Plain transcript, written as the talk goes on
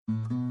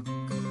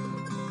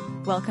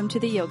Welcome to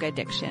the Yoga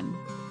Addiction.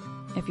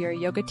 If you're a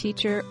yoga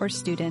teacher or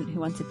student who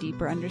wants a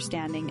deeper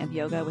understanding of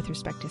yoga with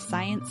respect to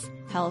science,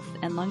 health,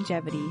 and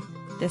longevity,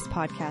 this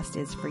podcast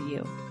is for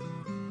you.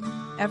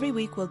 Every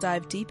week we'll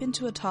dive deep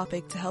into a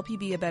topic to help you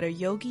be a better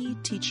yogi,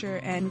 teacher,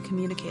 and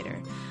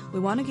communicator. We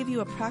want to give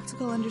you a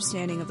practical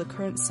understanding of the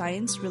current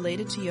science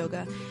related to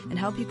yoga and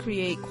help you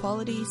create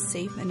quality,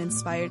 safe, and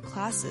inspired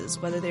classes,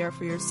 whether they are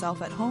for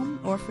yourself at home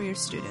or for your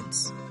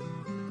students.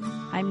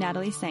 I'm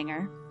Natalie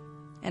Sanger.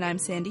 And I'm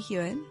Sandy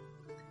Hewitt.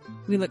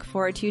 We look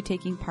forward to you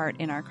taking part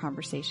in our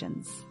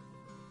conversations.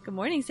 Good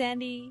morning,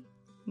 Sandy.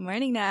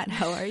 Morning, Nat.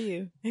 How are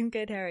you? I'm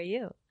good. How are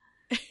you?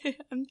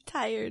 I'm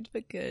tired,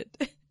 but good.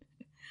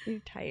 You're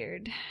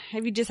tired.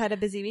 Have you just had a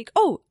busy week?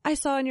 Oh, I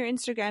saw on your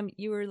Instagram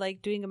you were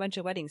like doing a bunch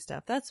of wedding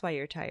stuff. That's why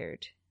you're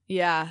tired.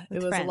 Yeah, it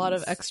was friends. A lot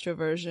of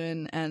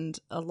extroversion and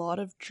a lot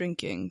of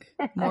drinking.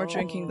 More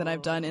drinking than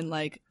I've done in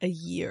like a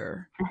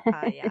year.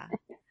 Yeah.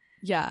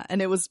 Yeah,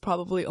 and it was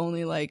probably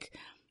only like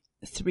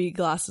 3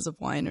 glasses of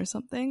wine or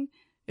something.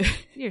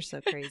 You're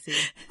so crazy.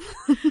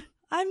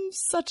 I'm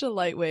such a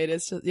lightweight.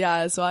 It's just,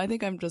 yeah, so I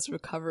think I'm just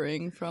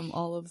recovering from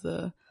all of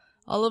the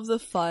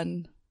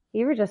fun.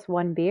 You were just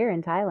 1 beer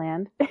in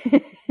Thailand.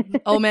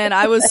 Oh man,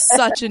 I was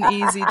such an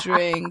easy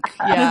drink.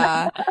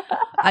 Yeah.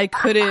 I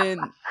couldn't.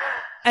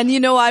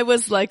 And I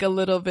was like a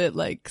little bit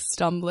like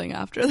stumbling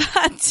after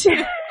that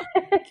too.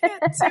 I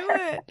can't do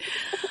it.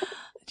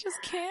 I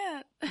just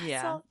can't.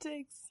 Yeah. That's all it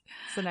takes.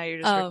 So now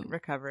you're just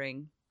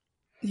recovering.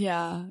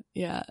 Yeah.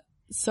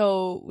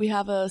 So we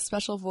have a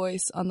special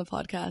voice on the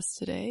podcast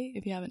today,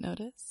 if you haven't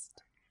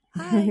noticed.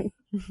 Hi.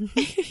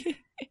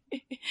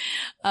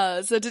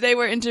 So today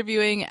we're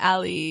interviewing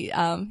Allie.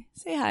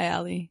 Say hi,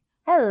 Allie.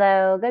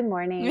 Hello. Good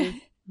morning.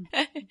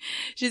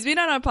 She's been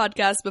on our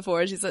podcast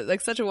before. She's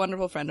like such a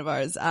wonderful friend of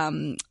ours.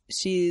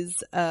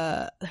 She's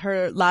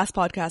her last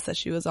podcast that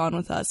she was on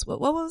with us. What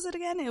was it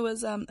again? It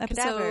was episode.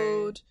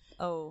 Cadaver.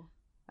 Oh,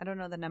 I don't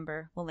know the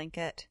number. We'll link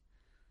it.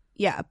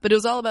 Yeah, but it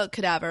was all about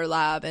Cadaver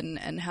Lab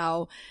and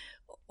how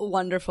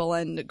wonderful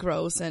and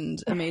gross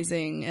and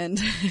amazing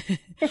and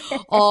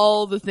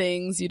all the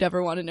things you'd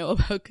ever want to know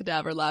about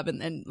Cadaver Lab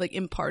and like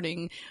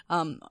imparting,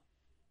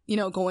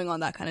 going on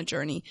that kind of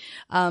journey.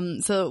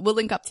 So we'll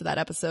link up to that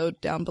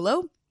episode down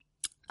below.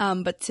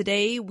 But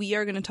today we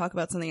are going to talk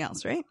about something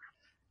else, right?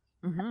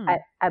 Mm-hmm.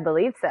 I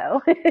believe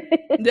so.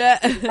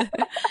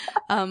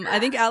 I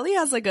think Allie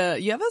has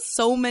you have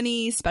so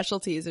many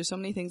specialties. There's so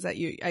many things that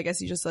I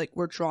guess you just like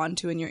were drawn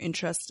to and your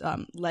interest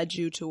led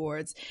you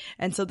towards.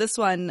 And so this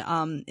one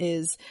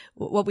is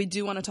what we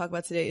do want to talk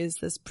about today is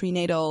this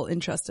prenatal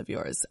interest of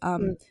yours.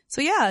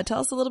 So yeah, tell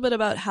us a little bit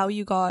about how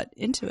you got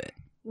into it.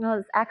 Well,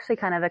 it's actually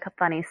kind of a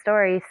funny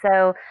story.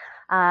 So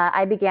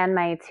I began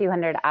my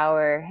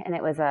 200-hour, and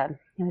it was a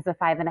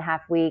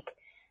 5.5-week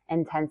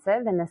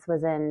intensive, and this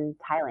was in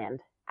Thailand,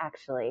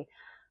 actually.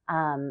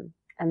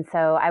 And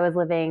so I was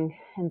living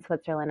in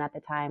Switzerland at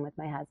the time with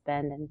my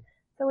husband, and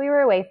so we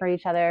were away from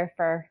each other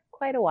for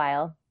quite a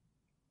while.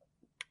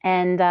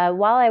 And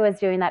while I was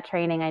doing that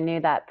training, I knew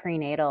that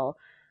prenatal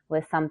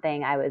was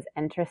something I was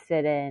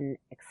interested in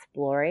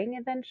exploring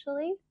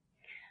eventually.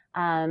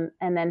 And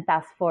then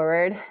fast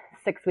forward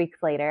 6 weeks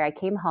later, I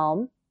came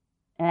home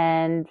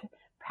and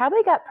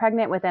probably got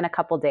pregnant within a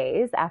couple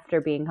days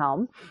after being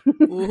home.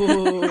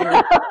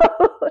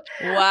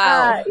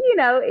 Wow.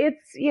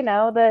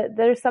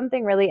 There's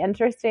something really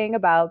interesting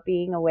about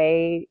being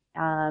away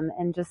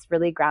and just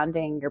really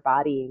grounding your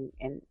body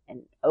and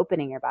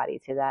opening your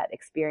body to that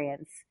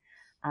experience.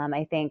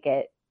 I think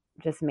it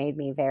just made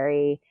me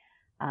very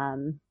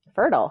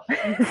fertile.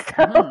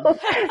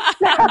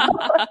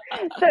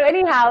 So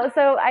anyhow,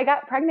 so I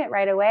got pregnant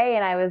right away,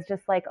 and I was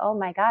just like, oh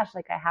my gosh,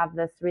 like I have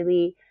this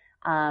really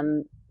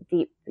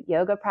deep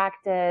yoga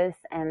practice,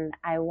 and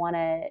I want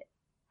to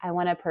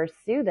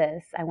pursue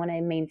this. I want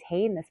to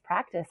maintain this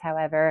practice.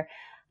 However,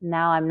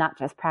 now I'm not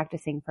just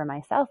practicing for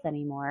myself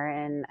anymore,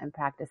 and I'm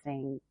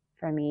practicing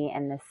for me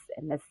and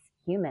this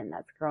human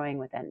that's growing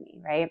within me,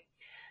 right?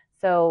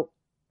 So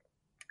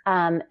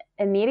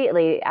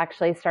immediately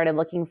actually started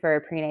looking for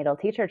prenatal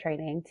teacher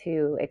training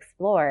to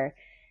explore,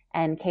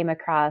 and came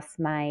across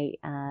my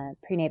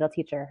prenatal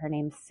teacher. Her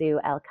name's Sue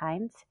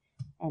Elkind,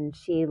 and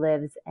she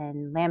lives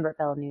in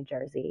Lambertville, New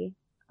Jersey.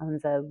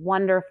 Owns a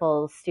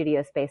wonderful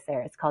studio space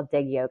there. It's called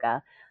Dig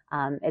Yoga.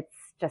 It's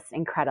just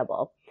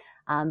incredible.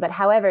 But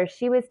however,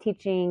 she was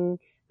teaching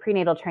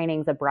prenatal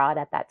trainings abroad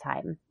at that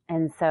time.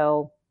 And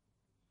so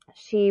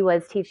she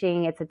was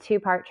teaching, it's a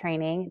 2-part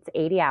training. It's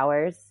 80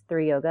 hours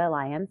through Yoga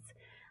Alliance.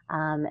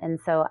 And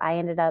so I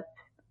ended up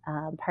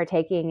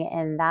partaking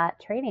in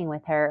that training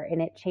with her,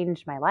 and it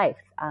changed my life.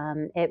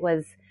 It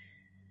was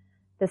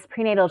this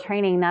prenatal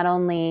training not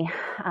only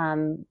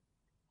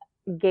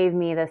gave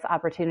me this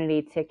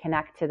opportunity to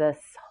connect to this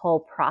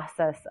whole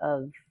process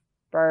of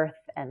birth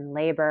and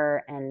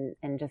labor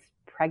and just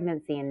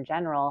pregnancy in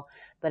general,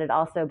 but it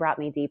also brought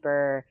me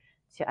deeper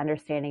to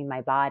understanding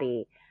my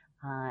body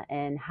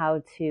and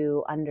how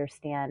to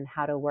understand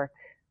how to work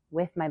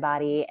with my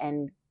body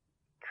and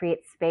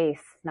create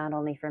space not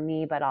only for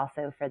me but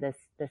also for this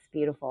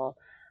beautiful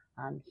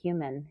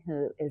human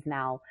who is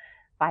now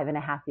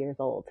 5.5 years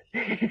old.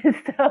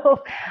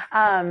 So,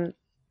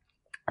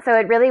 so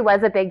it really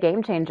was a big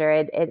game changer.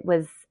 It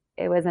was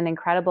an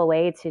incredible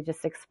way to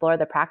just explore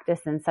the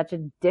practice in such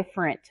a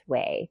different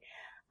way.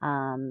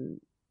 And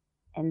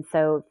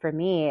so for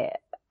me,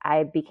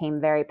 I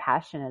became very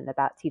passionate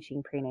about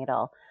teaching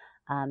prenatal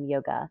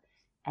yoga.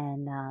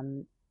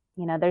 And,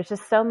 there's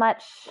just so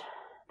much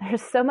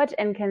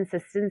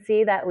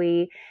inconsistency that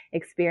we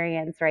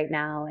experience right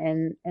now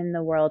in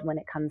the world when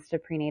it comes to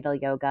prenatal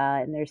yoga.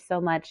 And there's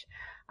so much,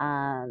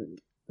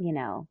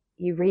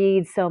 you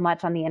read so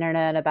much on the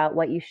internet about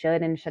what you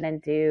should and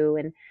shouldn't do.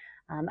 And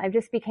I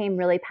just became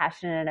really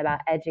passionate about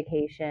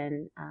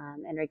education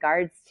in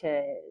regards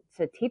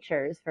to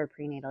teachers for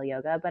prenatal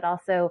yoga, but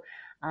also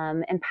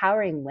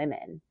empowering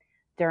women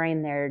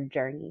during their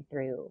journey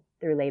through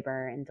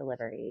labor and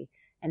delivery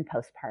and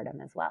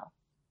postpartum as well.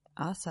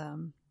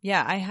 Awesome.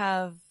 Yeah,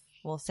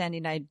 Sandy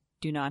and I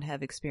do not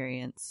have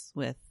experience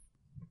with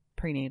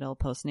prenatal,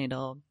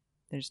 postnatal.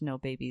 There's no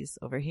babies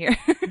over here.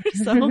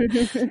 So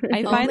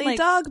I find only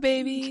dog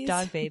babies.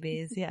 Dog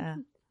babies, yeah.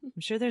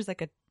 I'm sure there's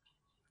like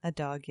a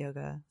dog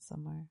yoga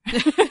somewhere.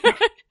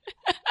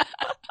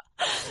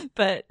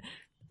 But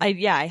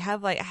I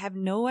have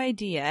no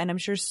idea. And I'm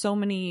sure so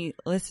many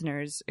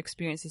listeners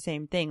experience the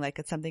same thing. Like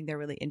it's something they're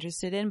really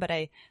interested in, but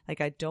I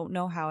don't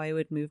know how I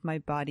would move my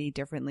body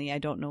differently. I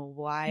don't know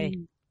why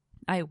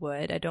I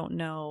would. I don't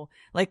know.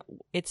 Like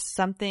it's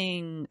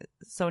something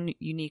so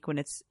unique when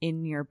it's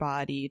in your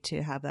body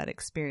to have that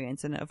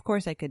experience. And of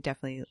course I could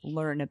definitely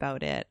learn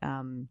about it,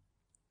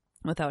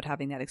 without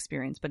having that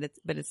experience, but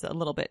it's a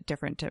little bit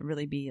different to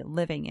really be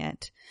living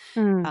it.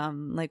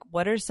 Like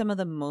what are some of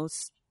the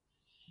most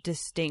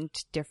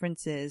distinct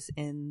differences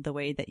in the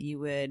way that you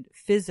would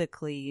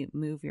physically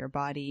move your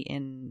body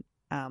in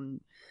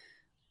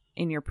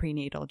your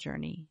prenatal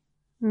journey?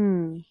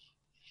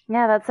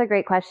 Yeah, that's a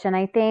great question.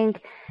 I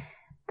think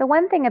the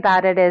one thing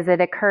about it is it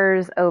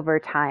occurs over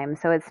time.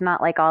 So it's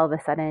not like all of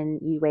a sudden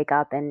you wake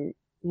up and,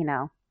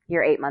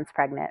 you're 8 months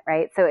pregnant,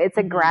 right? So it's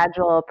a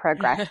gradual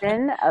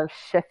progression of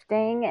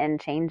shifting and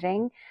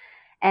changing.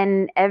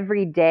 And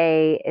every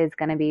day is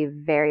going to be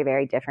very,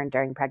 very different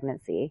during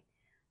pregnancy.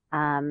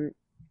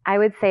 I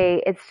would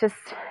say it's just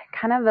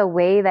kind of the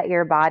way that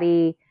your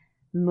body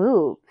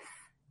moves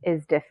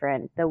is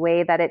different. The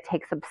way that it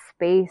takes up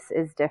space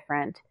is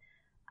different.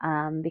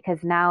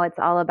 Because now it's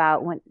all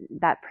about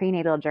that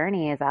prenatal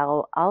journey is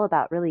all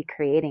about really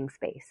creating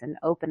space and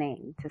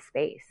opening to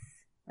space,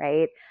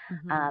 right?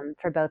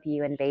 For both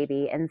you and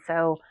baby. And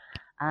so,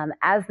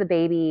 as the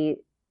baby,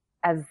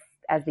 as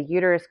the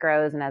uterus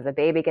grows and as the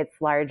baby gets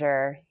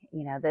larger,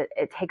 that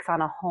it takes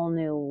on a whole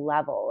new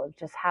level of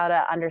just how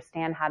to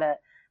understand how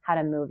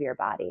to move your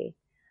body.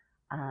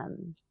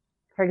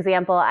 For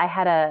example, I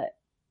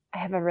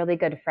have a really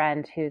good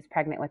friend who's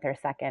pregnant with her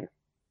second,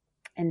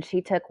 and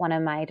she took one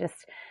of my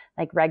just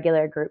like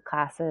regular group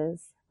classes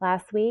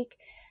last week.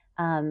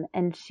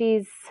 And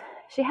she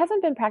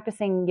hasn't been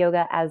practicing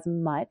yoga as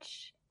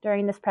much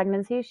during this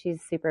pregnancy.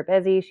 She's super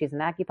busy. She's an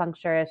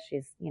acupuncturist.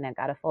 She's,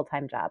 got a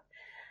full-time job.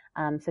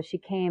 So she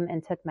came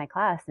and took my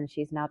class, and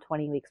she's now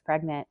 20 weeks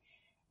pregnant.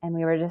 And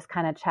we were just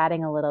kind of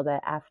chatting a little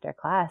bit after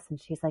class. And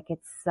she's like,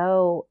 it's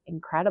so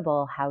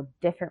incredible how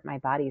different my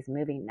body's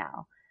moving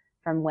now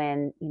from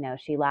when,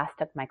 she last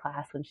took my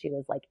class when she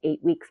was like 8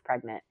 weeks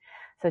pregnant.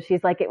 So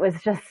she's like, it was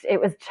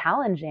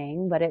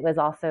challenging, but it was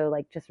also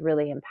like just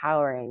really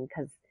empowering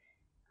because,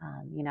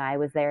 I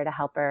was there to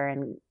help her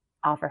and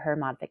offer her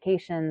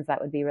modifications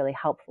that would be really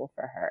helpful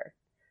for her.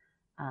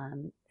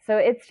 So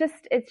it's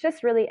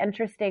just really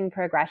interesting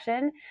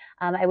progression.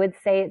 I would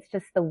say it's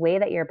just the way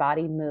that your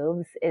body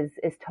moves is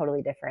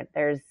totally different.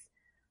 There's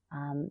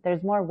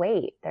more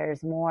weight.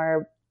 There's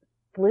more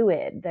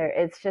fluid.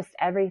 It's just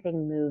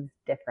everything moves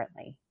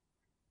differently.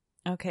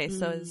 Okay.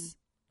 So is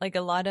like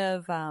a lot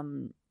of,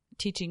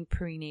 teaching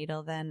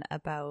prenatal then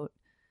about,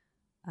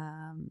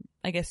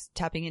 I guess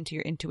tapping into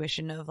your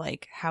intuition of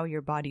like how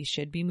your body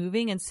should be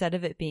moving instead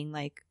of it being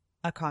like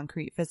a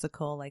concrete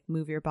physical, like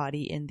move your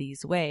body in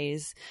these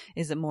ways.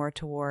 Is it more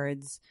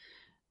towards,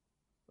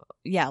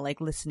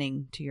 like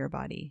listening to your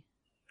body?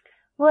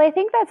 Well, I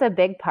think that's a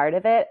big part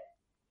of it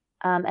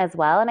as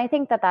well. And I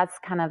think that that's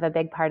kind of a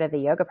big part of the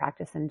yoga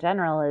practice in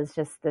general is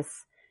just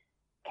this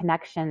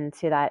connection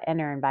to that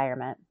inner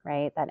environment,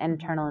 right? That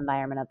internal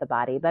environment of the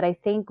body. But I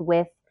think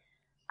with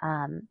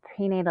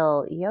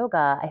prenatal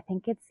yoga, I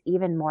think it's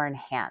even more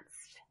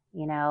enhanced,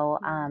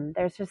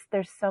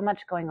 there's so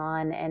much going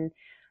on. And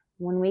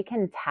when we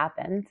can tap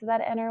into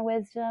that inner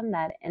wisdom,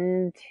 that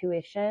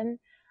intuition,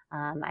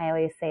 I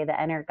always say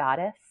the inner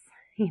goddess,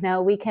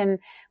 we can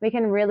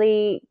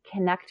really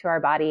connect to our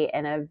body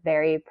in a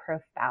very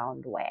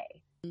profound way.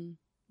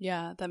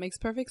 Yeah, that makes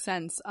perfect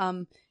sense.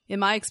 In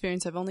my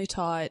experience, I've only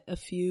taught a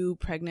few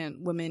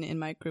pregnant women in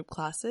my group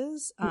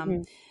classes.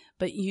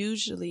 But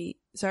usually,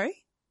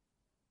 sorry?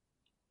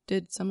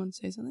 Did someone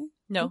say something?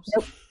 No.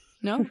 Nope.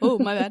 No? Oh,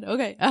 my bad.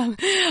 Okay. I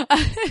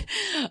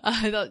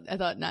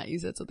thought Nat, you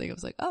said something. I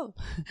was like, oh.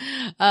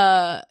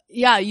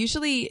 Yeah,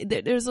 usually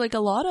there's like a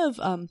lot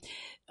of,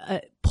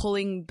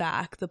 pulling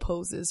back the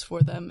poses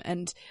for them.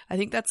 And I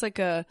think that's like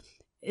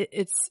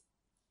it's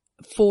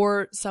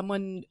for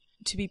someone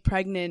to be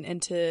pregnant and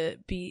to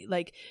be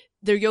like,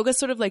 their yoga's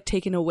sort of like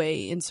taken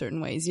away in certain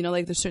ways, you know,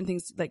 like there's certain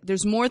things, like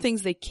there's more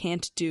things they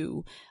can't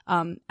do,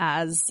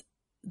 as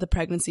the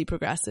pregnancy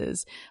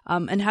progresses.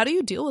 And how do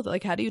you deal with it?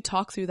 Like, how do you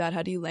talk through that?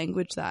 How do you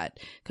language that?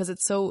 Cause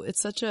it's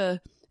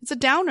a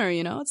downer,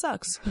 you know, it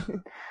sucks.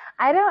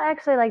 I don't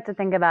actually like to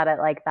think about it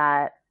like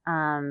that.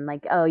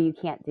 Like, oh, you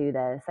can't do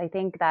this. I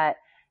think that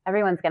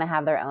everyone's going to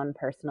have their own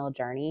personal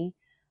journey.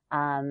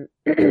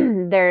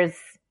 There's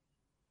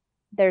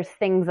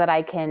things that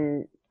I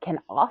can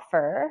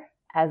offer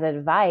as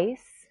advice.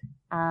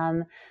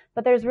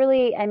 But there's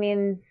really, I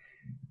mean,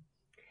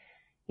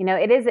 you know,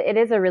 it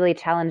is a really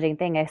challenging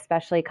thing,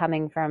 especially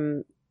coming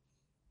from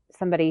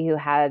somebody who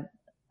had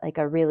like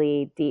a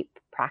really deep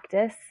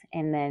practice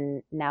and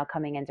then now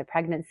coming into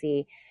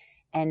pregnancy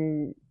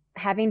and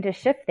having to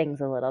shift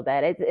things a little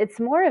bit. It's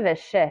more of a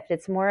shift.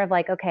 It's more of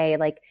like, okay,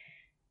 like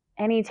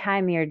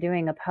anytime you're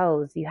doing a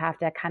pose, you have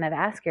to kind of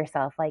ask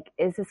yourself, like,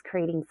 is this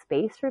creating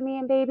space for me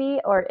and baby,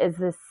 or is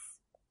this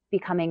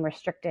becoming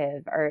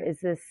restrictive, or is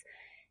this,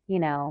 you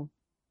know,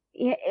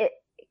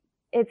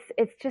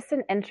 it's just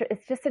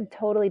a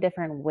totally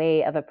different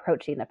way of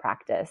approaching the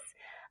practice.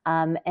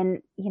 And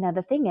you know,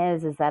 the thing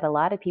is that a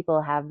lot of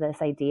people have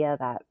this idea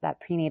that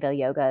prenatal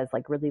yoga is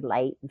like really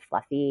light and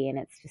fluffy, and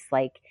it's just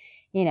like,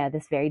 you know,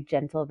 this very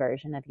gentle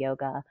version of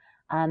yoga.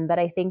 But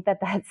I think that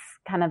that's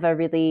kind of a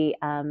really,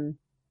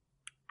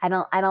 I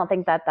don't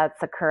think that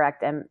that's a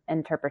correct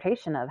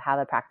interpretation of how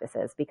the practice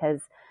is,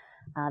 because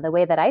the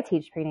way that I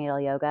teach prenatal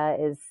yoga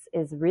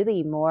is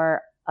really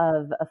more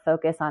of a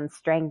focus on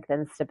strength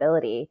and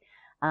stability,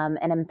 and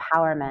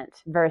empowerment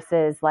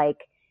versus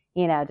like,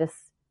 you know, just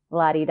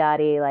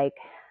la-di-da-di, like,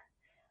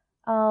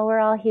 oh, we're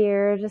all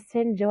here just to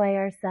enjoy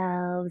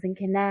ourselves and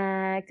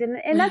connect.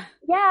 And that's,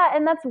 yeah,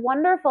 and that's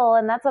wonderful.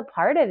 And that's a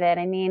part of it.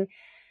 I mean,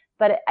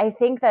 but I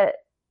think that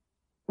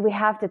we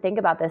have to think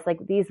about this. Like,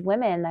 these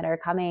women that are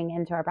coming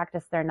into our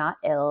practice, they're not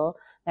ill.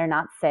 They're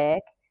not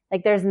sick.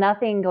 Like, there's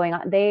nothing going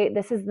on.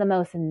 This is the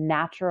most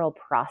natural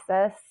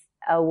process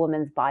a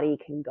woman's body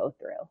can go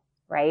through.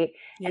 Right.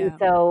 Yeah. And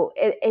so,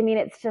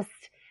 it's just,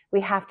 we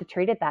have to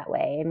treat it that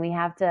way. And we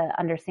have to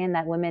understand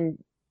that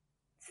women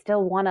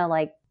still want to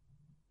like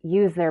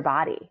use their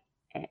body,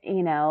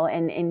 you know,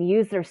 and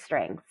use their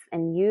strengths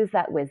and use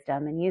that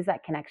wisdom and use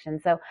that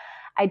connection. So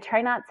I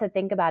try not to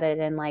think about it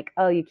in like,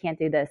 oh, you can't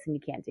do this and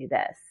you can't do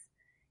this.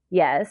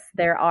 Yes,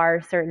 there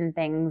are certain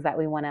things that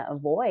we want to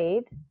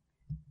avoid,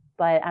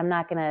 but I'm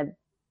not going to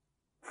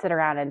sit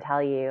around and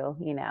tell you,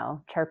 you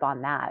know, chirp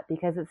on that,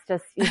 because it's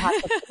just,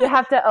 you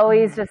have to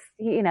always just,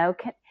 you know,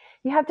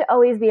 you have to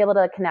always be able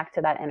to connect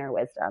to that inner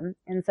wisdom.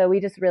 And so we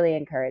just really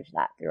encourage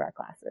that through our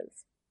classes.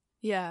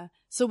 Yeah.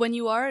 So when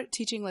you are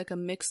teaching like a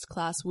mixed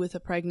class with a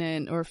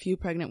pregnant or a few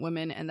pregnant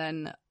women and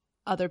then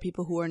other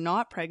people who are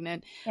not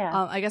pregnant,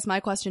 yeah. I guess my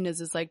question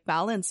is like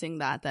balancing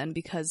that then,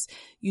 because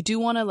you do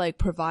want to like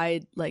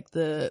provide like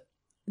the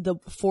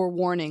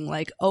forewarning,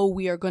 like, oh,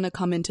 we are going to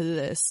come into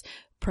this.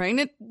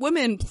 Pregnant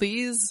women,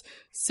 please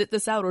sit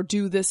this out or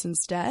do this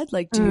instead.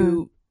 Like, do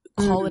you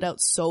call it out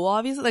so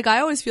obviously? Like,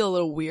 I always feel a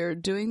little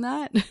weird doing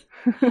that.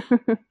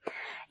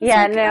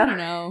 Yeah, like, no. I don't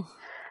know.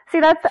 See,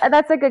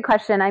 that's a good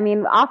question. I mean,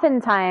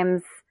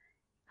 oftentimes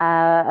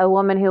a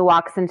woman who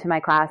walks into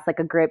my class, like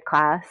a group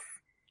class,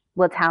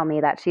 will tell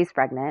me that she's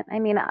pregnant. I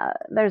mean,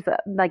 there's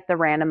like the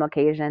random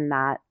occasion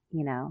that,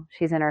 you know,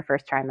 she's in her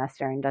first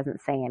trimester and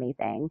doesn't say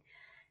anything,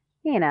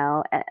 you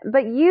know,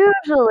 but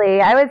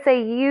usually I would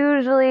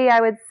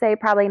say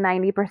probably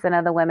 90%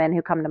 of the women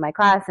who come to my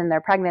class and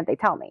they're pregnant, they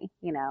tell me,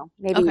 you know,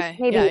 maybe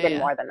even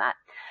more than that.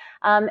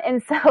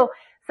 And so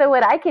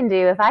what I can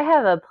do, if I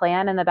have a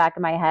plan in the back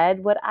of my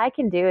head, what I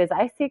can do is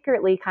I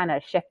secretly kind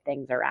of shift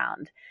things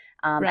around.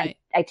 Right.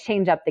 I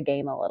change up the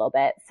game a little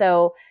bit.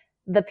 So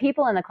the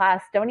people in the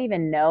class don't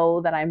even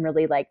know that I'm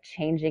really like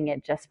changing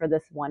it just for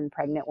this one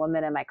pregnant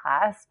woman in my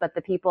class. But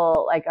the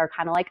people like are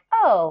kind of like,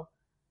 oh,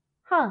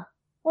 huh,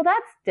 well,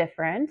 that's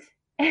different.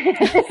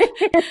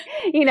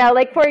 You know,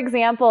 like, for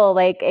example,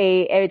 like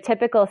a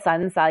typical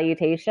sun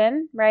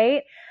salutation,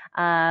 right?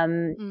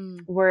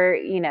 Where,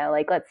 you know,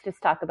 like, let's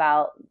just talk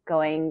about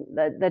going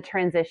the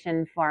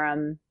transition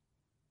from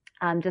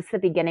just the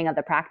beginning of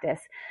the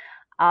practice.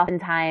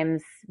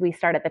 Oftentimes we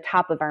start at the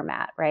top of our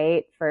mat,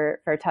 right? For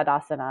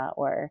Tadasana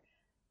or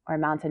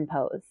mountain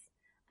pose.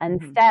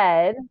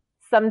 Instead,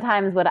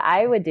 sometimes what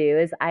I would do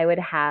is I would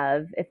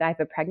have, if I have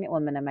a pregnant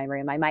woman in my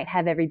room, I might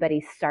have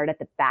everybody start at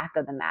the back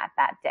of the mat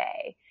that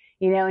day,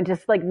 you know, and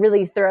just like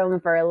really throw them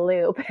for a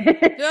loop.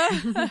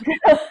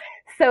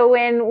 So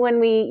when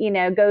we, you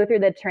know, go through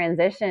the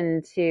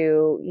transition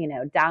to, you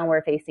know,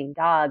 downward facing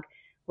dog,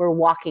 we're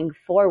walking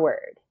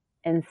forward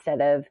instead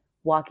of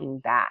walking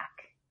back.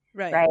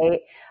 Right.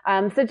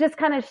 Right. So just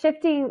kind of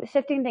shifting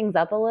things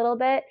up a little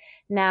bit.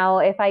 Now,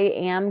 if I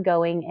am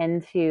going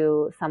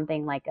into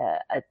something like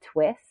a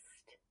twist,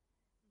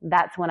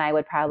 that's when I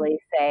would probably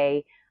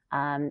say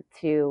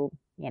to,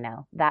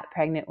 that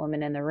pregnant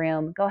woman in the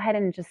room, go ahead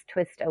and just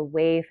twist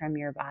away from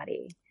your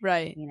body.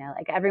 Right.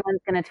 Like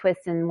everyone's going to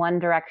twist in one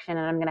direction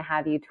and I'm going to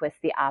have you twist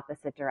the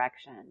opposite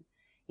direction.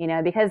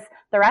 Because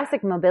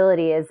thoracic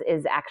mobility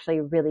is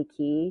actually really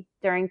key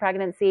during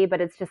pregnancy,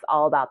 but it's just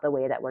all about the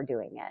way that we're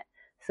doing it.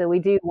 So we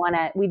do want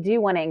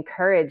to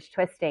encourage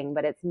twisting,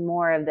 but it's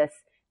more of this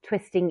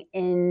twisting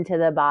into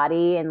the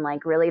body and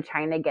like really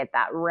trying to get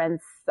that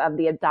rinse of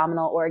the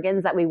abdominal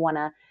organs that we want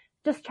to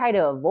just try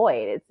to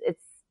avoid.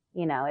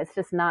 It's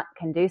just not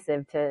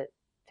conducive to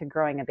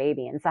growing a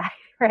baby inside,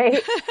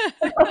 right?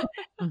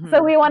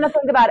 So we want to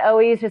think about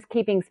always just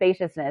keeping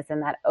spaciousness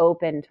and that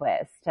open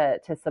twist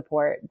to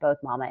support both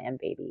mama and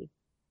baby.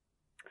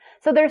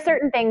 So there's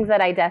certain things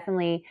that I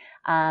definitely,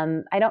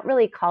 I don't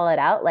really call it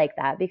out like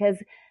that, because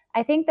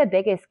I think the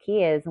biggest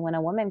key is when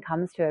a woman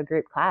comes to a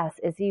group class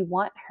is you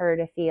want her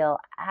to feel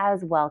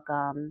as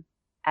welcome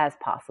as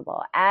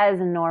possible, as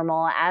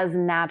normal, as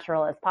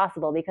natural as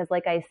possible. Because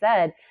like I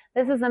said,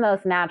 this is the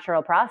most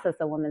natural process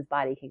a woman's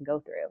body can go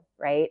through,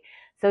 right?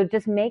 So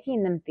just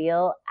making them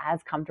feel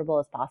as comfortable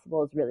as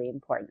possible is really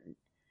important.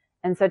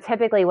 And so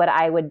typically what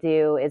I would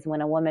do is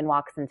when a woman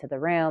walks into the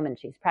room and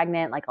she's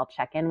pregnant, like I'll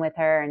check in with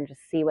her and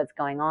just see what's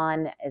going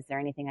on. Is there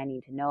anything I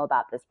need to know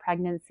about this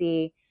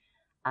pregnancy?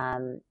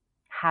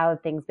 How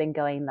have things been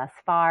going thus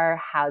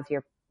far? How's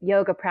your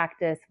yoga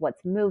practice?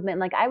 What's movement?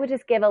 Like I would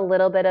just give a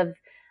little bit of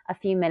a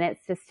few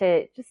minutes just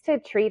to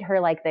treat her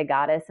like the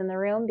goddess in the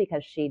room,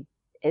 because she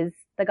is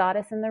the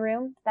goddess in the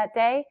room that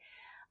day.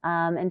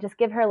 And just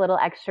give her a little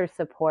extra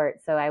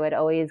support. So I would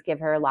always give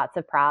her lots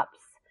of props.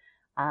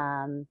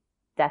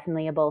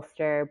 Definitely a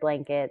bolster,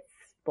 blankets,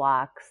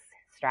 blocks,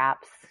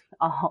 straps,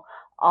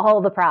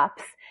 all the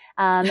props.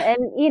 And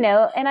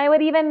I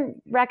would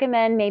even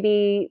recommend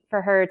maybe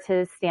for her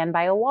to stand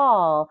by a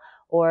wall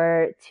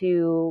or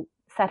to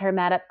set her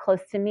mat up close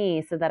to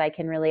me so that I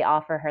can really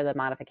offer her the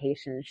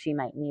modifications she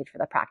might need for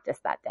the practice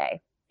that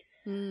day.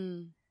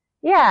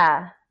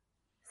 Yeah.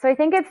 So I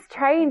think it's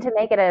trying to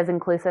make it as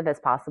inclusive as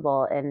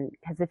possible. And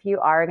because if you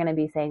are going to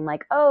be saying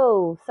like,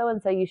 oh,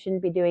 so-and-so, you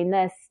shouldn't be doing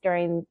this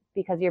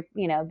because you're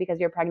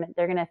pregnant,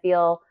 they're going to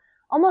feel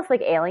almost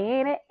like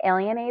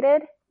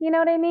alienated. You know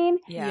what I mean?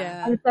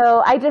 Yeah. And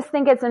so I just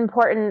think it's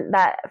important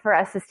that for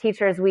us as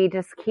teachers, we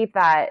just keep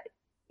that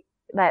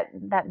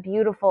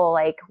beautiful,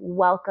 like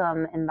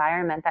welcome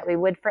environment that we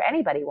would for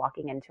anybody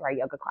walking into our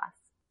yoga class.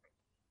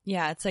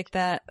 Yeah. It's like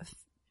that.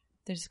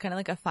 There's kind of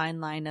like a fine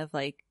line of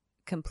like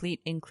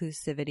complete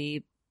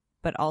inclusivity,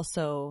 but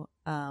also,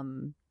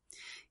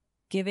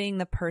 giving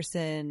the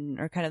person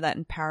or kind of that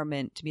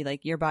empowerment to be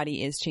like, your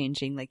body is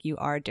changing. Like you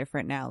are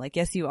different now. Like,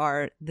 yes, you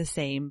are the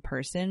same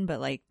person, but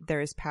like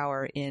there is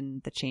power in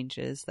the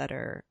changes that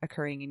are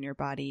occurring in your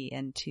body,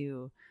 and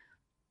to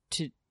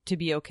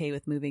be okay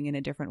with moving in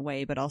a different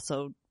way, but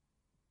also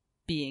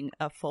being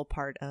a full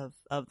part of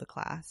the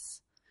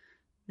class.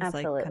 It's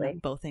Absolutely. like kind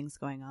of both things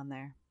going on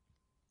there.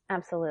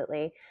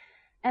 Absolutely.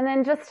 And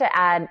then just to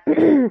add,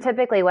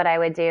 typically what I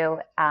would do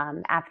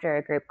after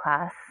a group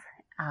class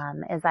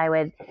is I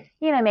would,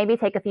 maybe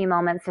take a few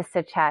moments just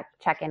to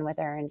check in with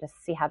her and just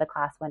see how the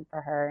class went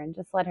for her, and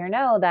just let her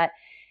know that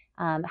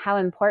how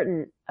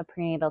important a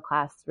prenatal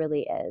class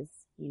really is.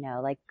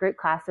 Like group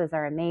classes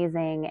are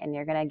amazing, and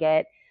you're going to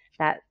get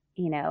that,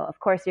 of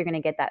course you're going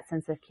to get that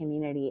sense of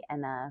community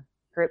in a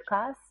group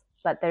class,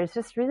 but there's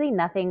just really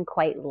nothing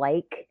quite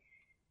like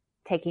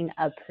taking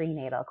a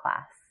prenatal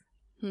class.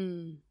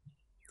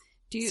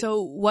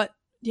 So what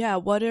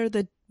are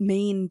the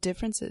main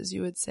differences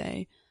you would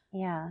say?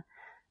 Yeah.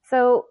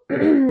 So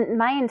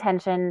my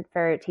intention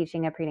for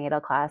teaching a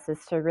prenatal class is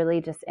to really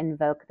just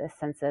invoke this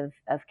sense of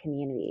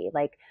community,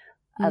 like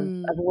of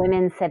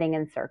women sitting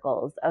in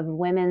circles, of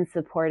women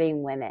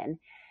supporting women.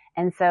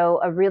 And so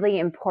a really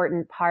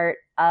important part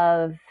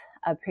of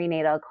a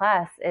prenatal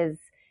class is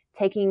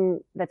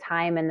taking the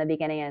time in the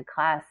beginning of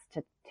class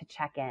to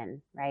check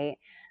in, right?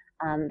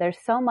 There's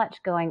so much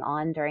going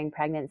on during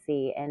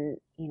pregnancy, and,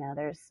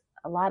 there's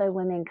a lot of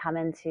women come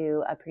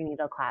into a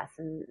prenatal class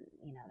and,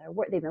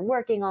 they've been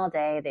working all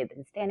day. They've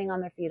been standing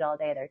on their feet all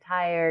day. They're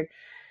tired.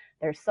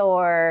 They're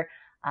sore.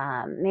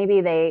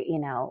 Maybe they,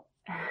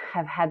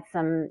 have had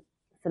some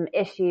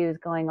issues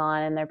going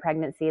on in their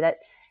pregnancy that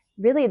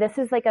really this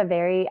is like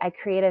I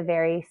create a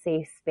very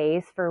safe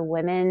space for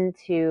women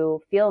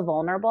to feel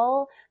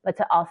vulnerable, but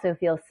to also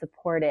feel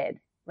supported,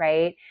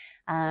 right?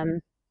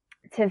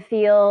 To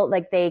feel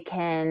like they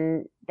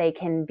can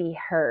be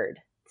heard,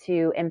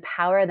 to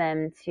empower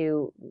them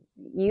to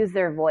use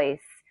their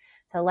voice,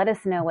 to let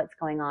us know what's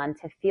going on,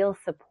 to feel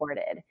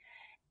supported.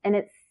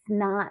 And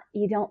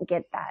you don't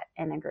get that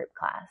in a group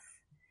class.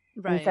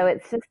 Right. And so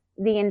it's just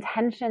the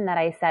intention that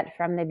I set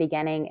from the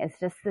beginning is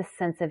just this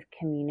sense of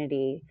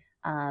community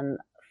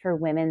for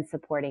women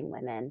supporting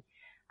women,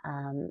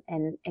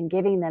 and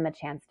giving them a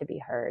chance to be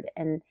heard.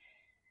 And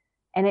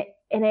And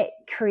it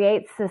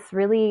creates this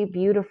really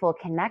beautiful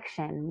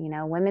connection.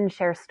 Women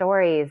share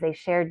stories. They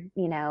share,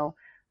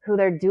 who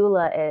their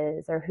doula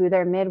is, or who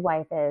their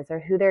midwife is,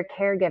 or who their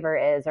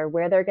caregiver is, or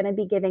where they're going to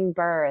be giving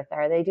birth.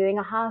 Are they doing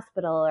a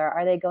hospital, or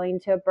are they going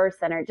to a birth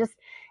center?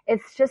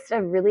 It's just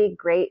a really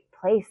great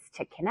place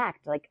to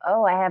connect. Like,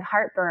 oh, I have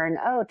heartburn.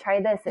 Oh,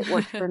 try this. It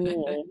works for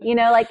me.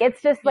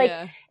 It's just like,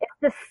 Yeah. it's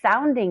the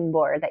sounding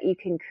board that you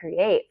can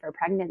create for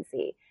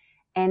pregnancy.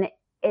 And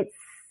it's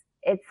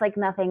like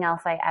nothing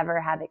else I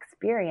ever have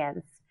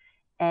experienced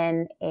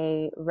in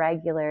a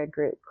regular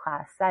group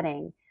class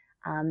setting,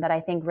 that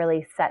I think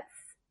really sets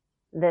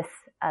this,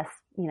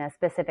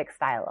 specific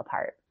style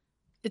apart.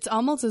 It's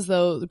almost as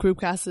though the group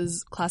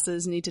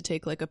classes need to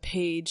take like a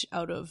page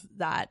out of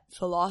that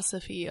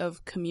philosophy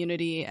of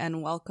community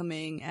and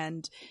welcoming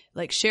and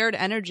like shared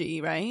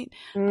energy, right?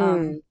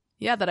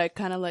 Yeah, that I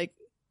kind of like,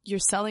 you're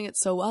selling it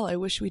so well. I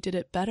wish we did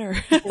it better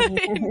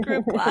in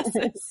group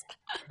classes.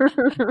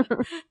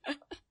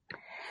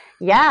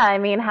 Yeah, I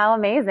mean, how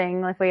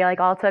amazing if we like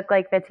all took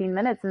like 15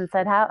 minutes and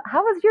said, how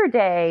was your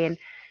day? And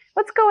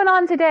what's going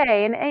on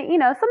today? And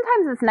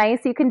sometimes it's nice.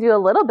 You can do a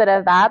little bit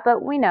of that,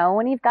 but we know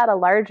when you've got a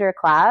larger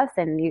class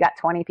and you got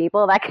 20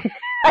 people, that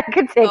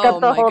could take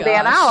up the whole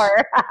damn hour.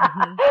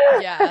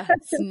 Yeah,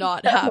 it's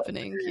not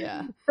happening.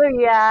 Yeah. So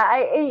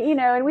yeah,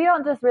 and we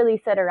don't just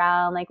really sit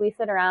around. Like, we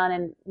sit around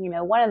and,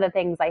 one of the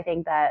things I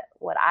think that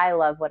what I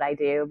love what I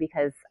do,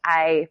 because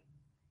I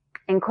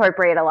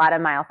incorporate a lot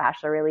of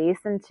myofascial release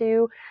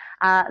into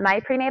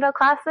my prenatal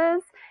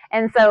classes.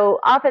 And so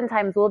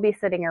oftentimes we'll be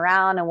sitting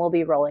around and we'll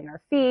be rolling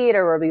our feet,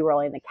 or we'll be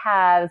rolling the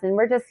calves, and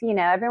we're just,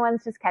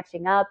 everyone's just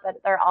catching up, but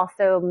they're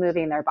also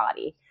moving their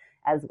body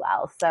as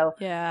well. So,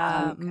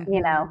 yeah,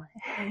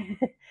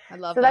 I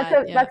love so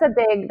that.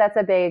 That's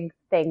a big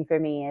thing for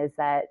me, is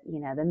that,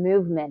 the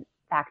movement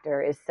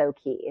factor is so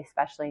key,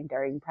 especially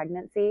during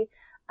pregnancy.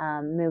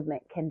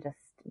 Movement can just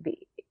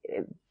be,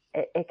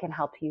 it can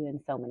help you in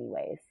so many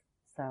ways.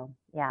 So,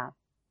 yeah.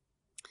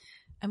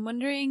 I'm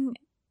wondering,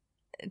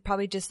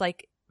 probably just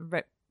like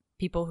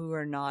people who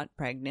are not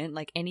pregnant,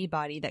 like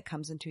anybody that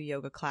comes into a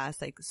yoga class,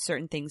 like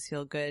certain things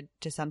feel good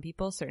to some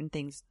people, certain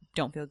things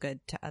don't feel good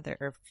to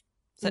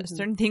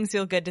certain things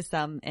feel good to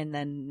some and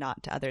then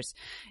not to others.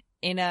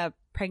 In a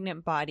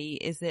pregnant body,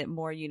 is it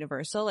more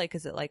universal? Like,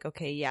 is it like,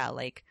 okay, yeah,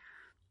 like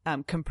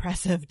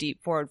compressive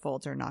deep forward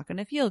folds are not going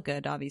to feel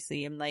good,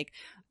 obviously, and like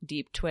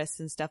deep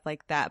twists and stuff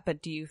like that.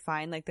 But do you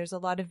find like there's a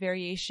lot of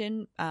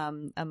variation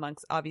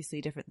amongst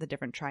obviously the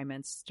different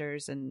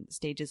trimesters and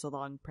stages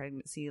along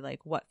pregnancy?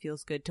 Like, what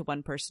feels good to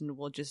one person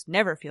will just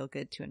never feel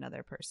good to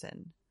another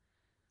person?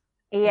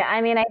 Yeah, I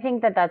mean, I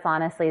think that's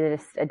honestly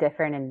just a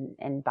different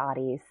in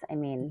bodies. I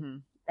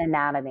mean,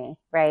 anatomy,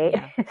 right?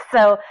 Yeah.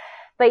 So,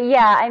 but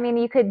yeah, I mean,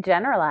 you could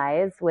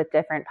generalize with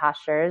different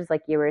postures,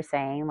 like you were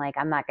saying. Like,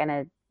 I'm not going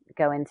to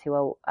go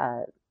into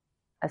a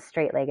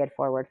straight-legged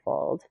forward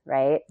fold,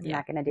 right? I'm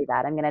not going to do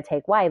that. I'm going to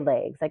take wide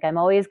legs. Like, I'm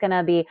always going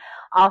to be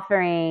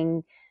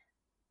offering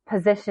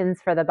positions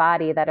for the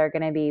body that are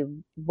going to be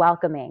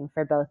welcoming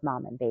for both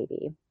mom and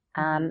baby.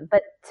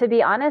 But to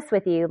be honest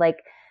with you, like,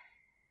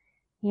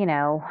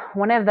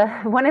 one of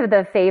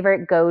the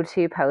favorite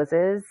go-to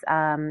poses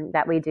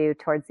that we do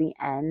towards the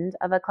end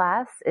of a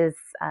class is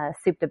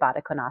Supta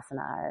Baddha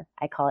Konasana, or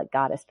I call it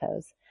goddess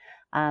pose.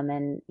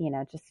 And,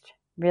 just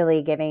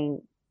really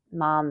giving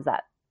moms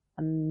that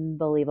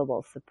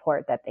unbelievable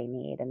support that they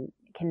need, and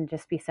can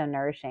just be so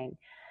nourishing.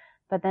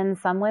 But then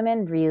some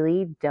women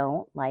really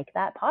don't like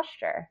that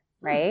posture,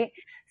 right?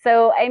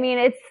 So, I mean,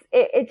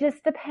 it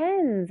just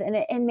depends.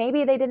 And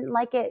maybe they didn't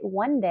like it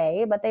one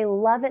day, but they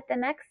love it the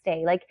next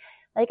day. Like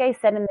I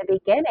said in the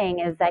beginning,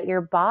 is that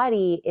your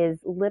body is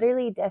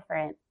literally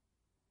different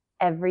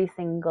every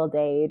single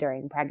day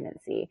during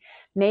pregnancy.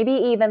 Maybe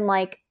even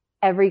like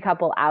every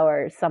couple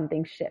hours,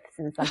 something shifts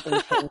and something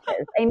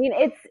changes. I mean,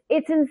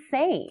 it's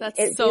insane.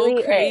 That's so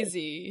really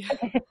crazy.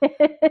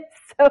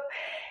 So,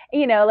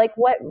 like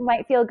what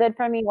might feel good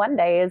for me one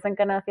day isn't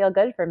going to feel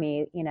good for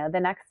me, the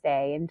next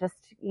day. And just,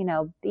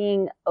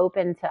 being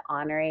open to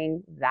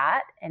honoring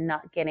that and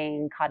not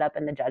getting caught up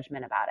in the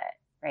judgment about it,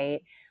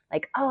 right?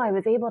 Like, oh, I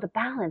was able to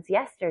balance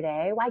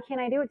yesterday. Why can't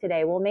I do it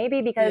today? Well,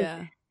 maybe because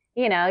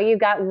you've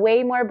got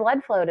way more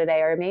blood flow today,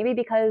 or maybe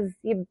because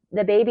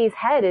the baby's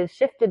head is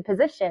shifted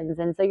positions,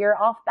 and so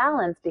you're off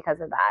balance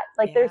because of that.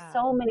 Like, there's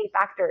so many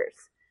factors,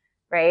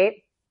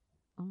 right?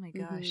 Oh my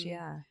gosh,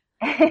 yeah.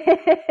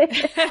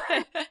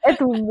 It's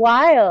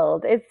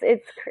wild.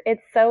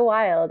 It's so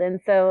wild.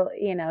 And so,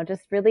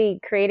 just really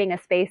creating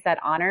a space that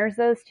honors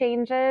those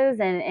changes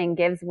and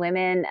gives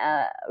women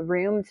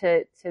room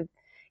to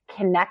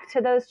connect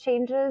to those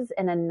changes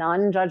in a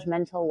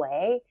non-judgmental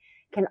way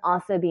can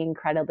also be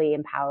incredibly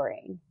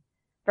empowering,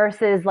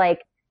 versus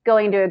like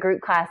going to a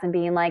group class and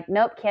being like,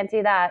 nope, can't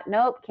do that.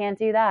 Nope, can't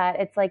do that.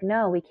 It's like,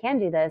 no, we can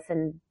do this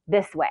in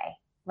this way,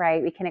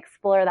 right? We can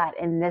explore that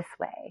in this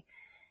way.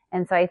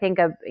 And so I think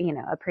a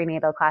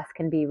prenatal class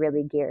can be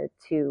really geared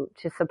to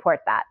support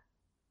that,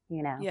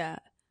 Yeah.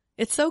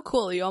 It's so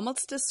cool. You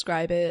almost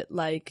describe it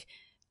like,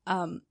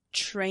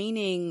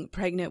 training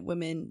pregnant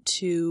women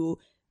to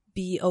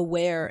be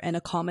aware and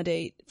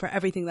accommodate for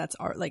everything that's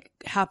like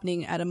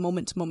happening at a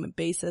moment to moment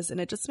basis.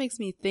 And it just makes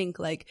me think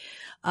like,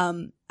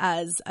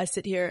 as I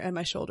sit here and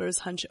my shoulders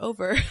hunch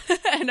over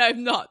and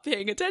I'm not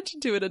paying attention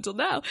to it until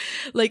now,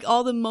 like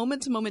all the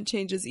moment to moment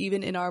changes,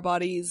 even in our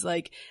bodies,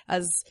 like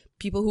as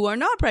people who are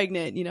not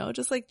pregnant, you know,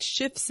 just like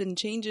shifts and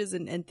changes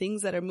and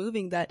things that are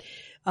moving that,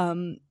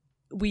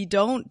 we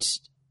don't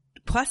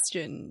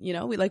question, you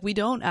know, we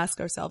don't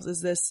ask ourselves,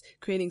 is this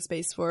creating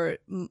space for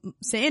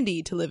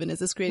Sandy to live in? Is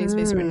this creating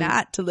space for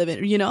Nat to live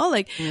in? You know,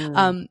 like,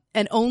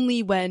 and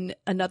only when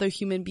another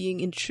human being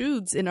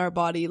intrudes in our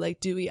body, like,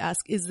 do we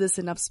ask, is this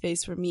enough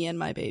space for me and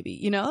my baby?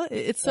 You know,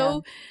 it's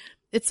so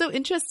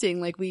interesting.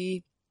 Like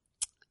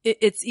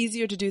it's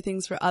easier to do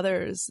things for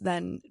others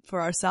than for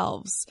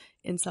ourselves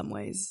in some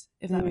ways,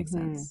 if that makes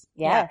sense.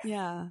 Yes.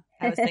 Yeah.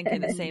 I was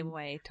thinking the same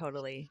way.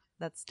 Totally.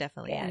 That's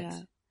definitely it.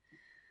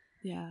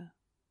 Yeah.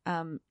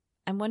 I'm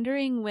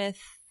wondering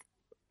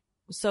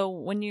so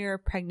when you're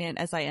pregnant,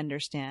 as I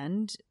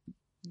understand,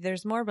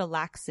 there's more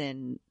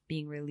relaxin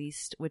being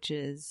released, which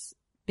is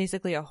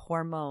basically a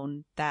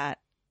hormone that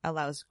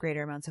allows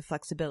greater amounts of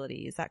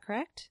flexibility. Is that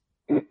correct?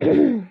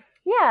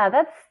 Yeah,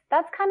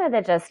 that's kind of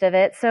the gist of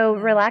it. So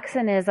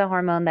relaxin is a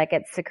hormone that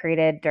gets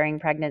secreted during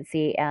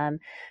pregnancy.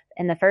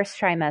 In the first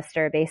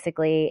trimester,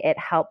 basically, it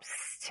helps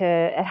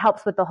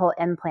with the whole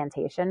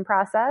implantation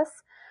process.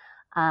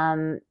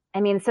 I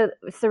mean, so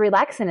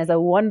relaxin is a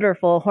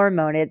wonderful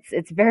hormone.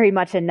 It's very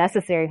much a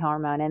necessary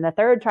hormone. In the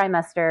third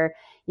trimester,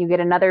 you get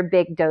another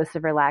big dose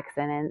of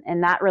relaxin,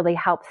 and that really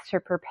helps to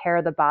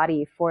prepare the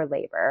body for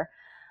labor.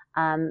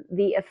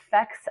 The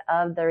effects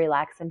of the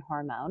relaxin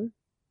hormone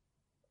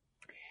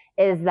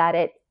is that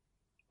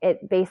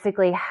it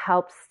basically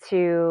helps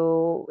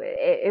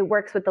it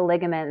works with the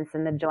ligaments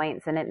and the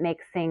joints, and it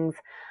makes things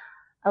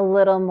a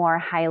little more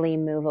highly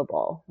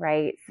movable,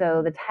 right?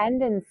 So the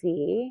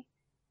tendencies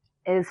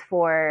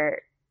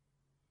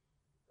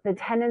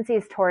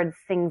towards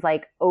things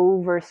like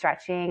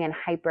overstretching and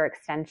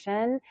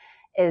hyperextension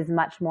is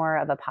much more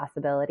of a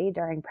possibility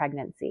during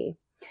pregnancy.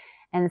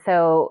 And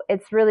so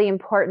it's really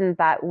important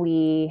that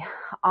we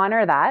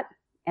honor that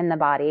in the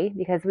body,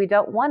 because we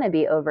don't want to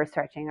be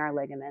overstretching our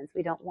ligaments.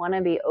 We don't want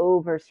to be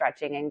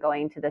overstretching and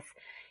going to this,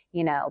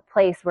 you know,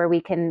 place where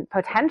we can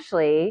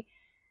potentially,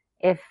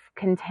 if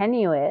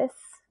continuous,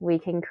 we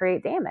can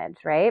create damage,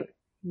 right?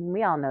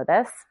 We all know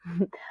this.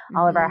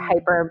 All of our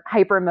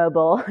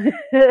hypermobile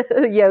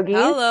yogis.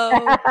 Hello.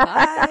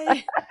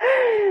 Hi.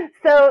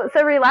 So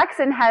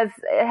relaxin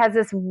has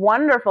this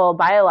wonderful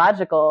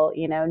biological,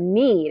 you know,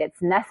 need.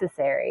 It's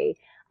necessary.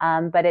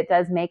 But it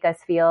does make us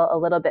feel a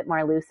little bit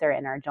more looser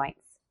in our joints.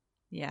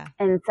 Yeah.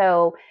 And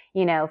so,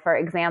 you know, for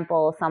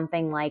example,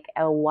 something like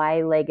a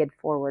Y-legged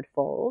forward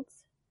fold,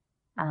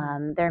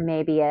 there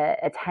may be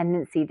a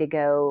tendency to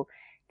go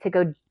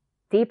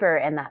deeper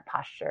in that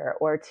posture,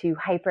 or to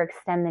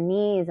hyperextend the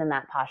knees in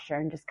that posture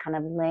and just kind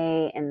of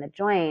lay in the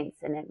joints,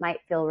 and it might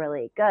feel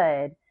really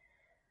good.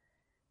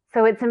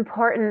 So it's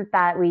important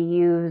that we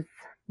use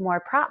more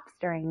props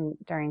during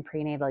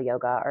prenatal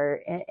yoga,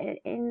 or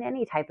in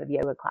any type of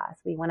yoga class.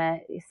 We want to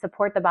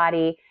support the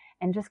body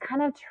and just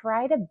kind of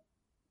try to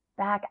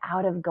back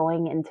out of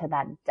going into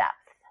that depth,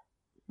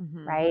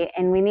 right?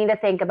 And we need to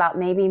think about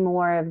maybe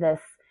more of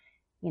this,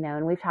 you know,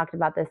 and we've talked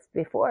about this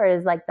before,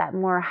 is like that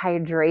more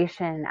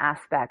hydration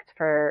aspect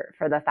for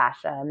the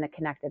fascia and the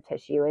connective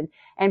tissue,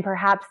 and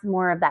perhaps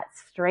more of that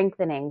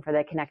strengthening for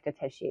the connective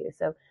tissue.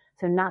 So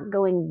not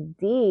going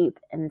deep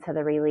into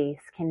the release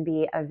can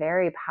be a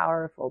very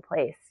powerful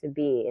place to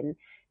be, and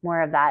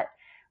more of that,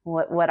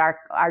 what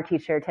our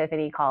teacher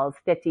Tiffany calls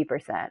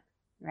 50%,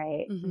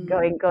 right?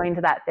 Going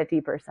to that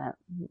 50%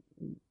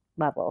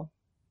 level.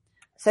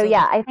 So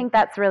yeah, I think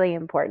that's really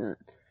important.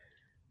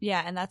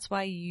 Yeah, and that's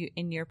why you,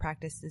 in your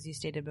practice, as you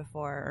stated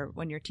before, or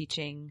when you're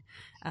teaching,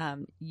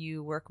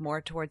 you work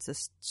more towards the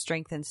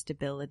strength and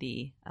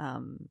stability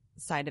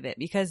side of it,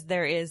 because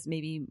there is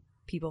maybe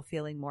people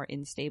feeling more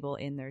unstable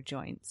in their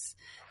joints.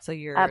 So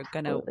you're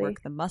going to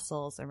work the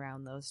muscles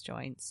around those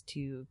joints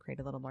to create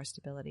a little more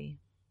stability.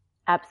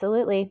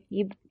 Absolutely.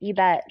 You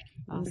bet.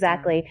 Awesome.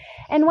 Exactly.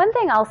 And one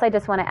thing else I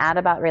just want to add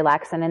about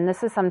relaxin, and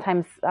this is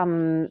sometimes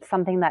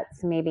something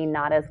that's maybe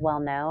not as well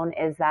known,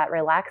 is that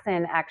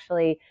relaxin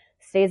actually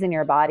stays in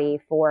your body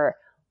for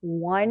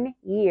 1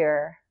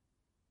 year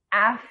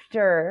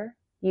after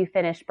you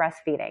finish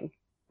breastfeeding,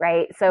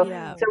 right? So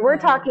we're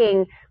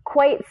talking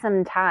quite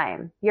some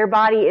time. Your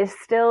body is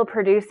still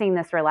producing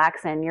this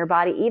relaxin. Your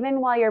body,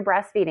 even while you're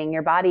breastfeeding,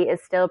 your body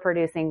is still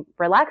producing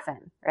relaxin,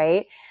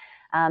 right?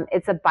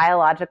 It's a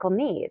biological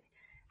need.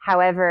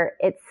 However,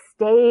 it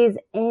stays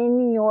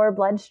in your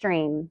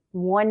bloodstream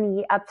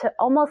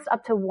almost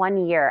up to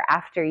 1 year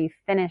after you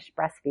finish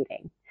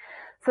breastfeeding.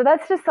 So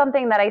that's just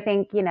something that I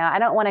think, you know, I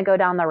don't want to go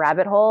down the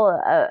rabbit hole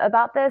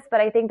about this,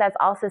 but I think that's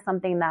also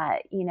something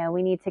that, you know,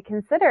 we need to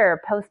consider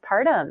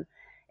postpartum,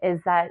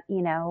 is that,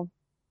 you know,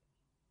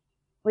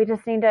 we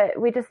just need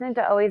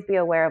to always be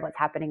aware of what's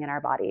happening in our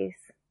bodies.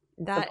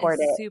 That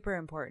is super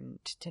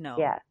important to know.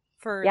 Yeah.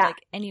 For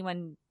like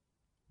anyone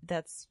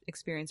that's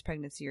experienced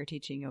pregnancy or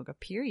teaching yoga,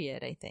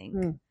 period, I think.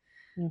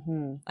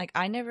 Mm-hmm. Like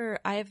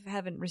I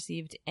haven't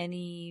received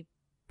any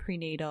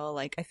prenatal,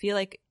 like I feel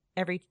like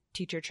every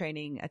teacher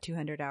training a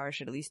 200 hours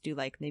should at least do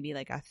like maybe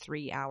like a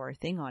 3-hour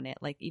thing on it.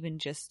 Like even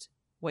just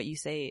what you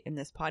say in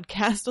this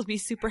podcast will be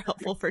super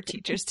helpful for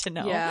teachers to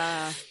know.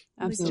 Yeah,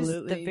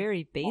 absolutely. Just the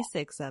very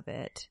basics of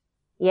it.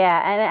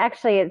 Yeah, and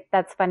actually,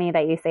 that's funny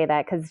that you say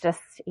that, because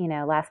just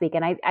last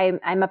weekend,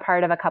 I'm a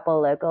part of a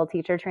couple local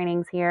teacher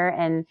trainings here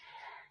in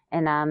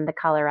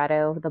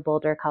the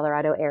Boulder,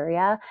 Colorado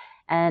area,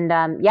 and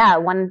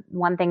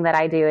one thing that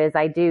I do is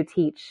I do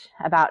teach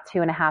about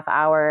 2.5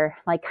 hour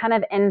like kind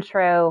of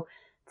intro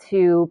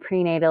to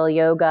prenatal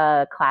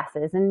yoga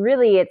classes, and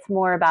really it's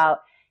more about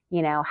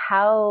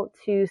how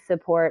to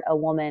support a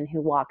woman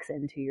who walks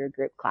into your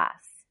group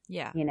class.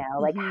 Yeah.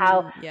 Like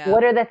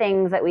what are the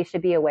things that we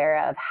should be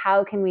aware of?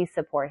 How can we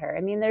support her?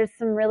 I mean, there's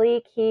some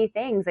really key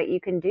things that you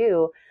can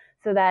do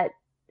so that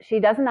she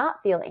does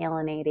not feel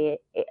alienated,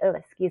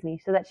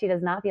 so that she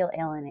does not feel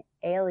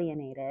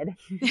alienated.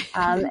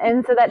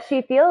 And so that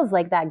she feels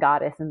like that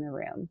goddess in the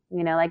room,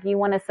 like you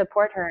want to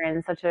support her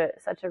in such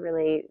a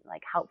really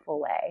like helpful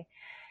way.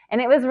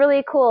 And it was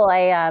really cool.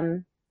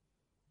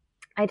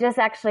 I just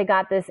actually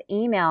got this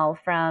email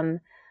from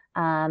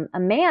a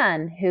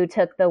man who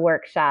took the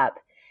workshop.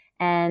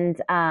 And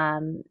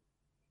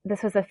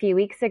this was a few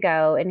weeks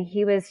ago, and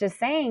he was just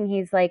saying,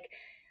 he's like,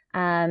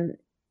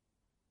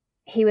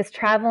 he was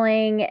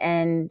traveling,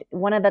 and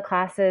one of the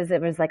classes,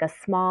 it was like a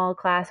small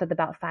class with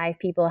about 5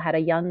 people, had a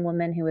young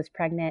woman who was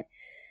pregnant.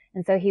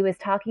 And so he was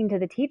talking to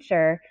the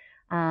teacher,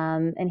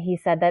 and he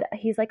said that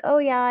he's like, oh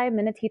yeah, I'm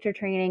in a teacher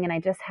training, and I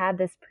just had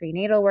this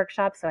prenatal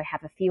workshop, so I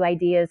have a few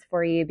ideas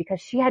for you,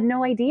 because she had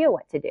no idea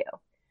what to do.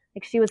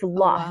 Like she was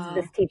lost,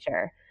 this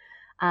teacher.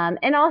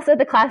 And also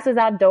the class was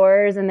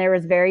outdoors and there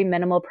was very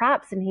minimal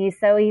props. And he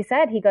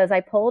said,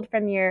 I pulled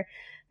from your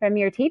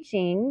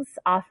teachings,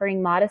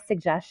 offering modest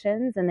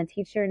suggestions, and the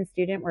teacher and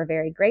student were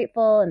very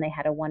grateful, and they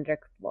had a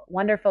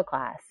wonderful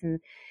class. And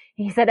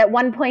he said at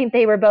one point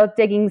they were both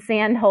digging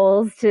sand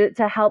holes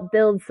to help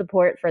build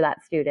support for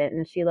that student.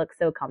 And she looked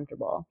so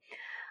comfortable.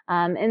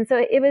 And so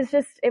it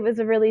was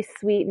a really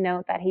sweet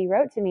note that he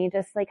wrote to me,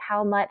 just like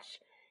how much,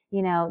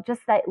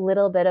 just that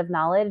little bit of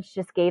knowledge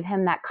just gave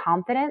him that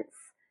confidence,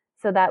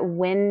 so that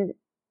when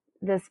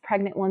this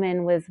pregnant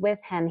woman was with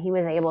him, he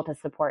was able to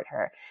support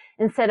her.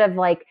 Instead of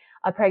like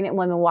a pregnant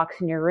woman walks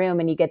in your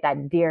room and you get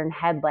that deer in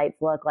headlights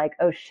look like,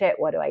 oh shit,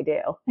 what do I do?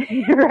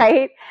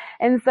 Right?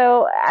 And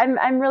so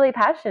I'm really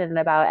passionate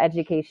about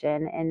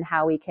education and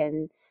how we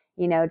can,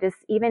 just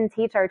even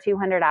teach our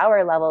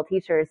 200-hour level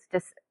teachers,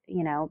 just,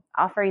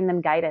 offering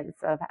them guidance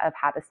of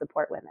how to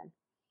support women.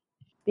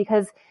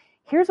 Because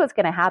here's what's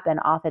going to happen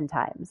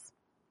oftentimes.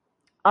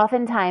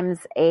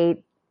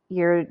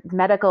 Your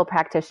medical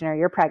practitioner,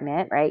 you're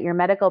pregnant, right? Your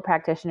medical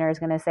practitioner is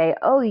going to say,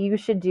 oh, you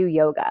should do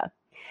yoga.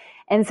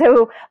 And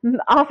so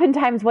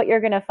oftentimes what you're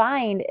going to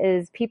find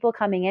is people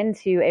coming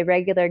into a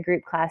regular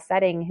group class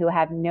setting who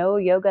have no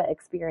yoga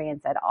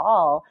experience at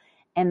all.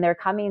 And they're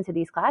coming to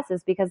these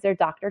classes because their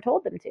doctor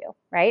told them to,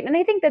 right? And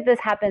I think that this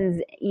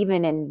happens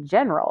even in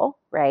general,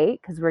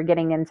 right? Because we're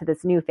getting into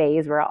this new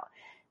phase where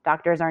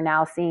doctors are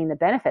now seeing the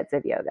benefits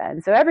of yoga.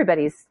 And so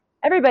everybody's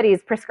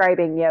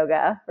prescribing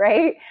yoga,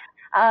 right?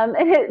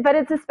 But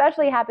it's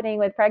especially happening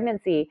with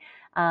pregnancy.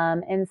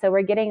 And so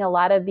we're getting a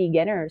lot of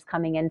beginners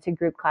coming into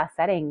group class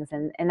settings,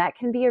 and that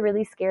can be a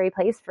really scary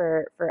place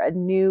for a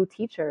new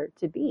teacher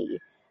to be.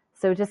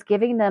 So just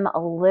giving them a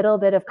little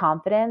bit of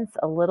confidence,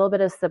 a little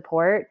bit of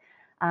support,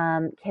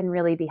 can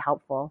really be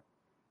helpful,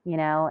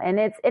 and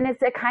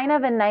it's a kind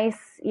of a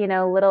nice,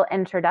 little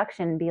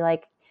introduction, be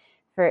like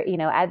for,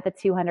 at the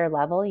 200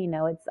 level,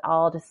 it's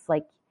all just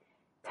like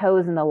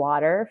toes in the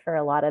water for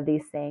a lot of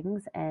these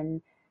things.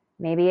 And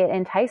maybe it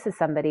entices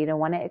somebody to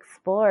want to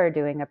explore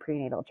doing a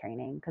prenatal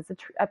training, because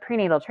a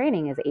prenatal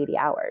training is 80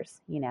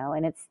 hours,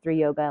 and it's through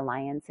Yoga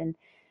Alliance, and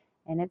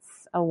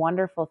it's a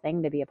wonderful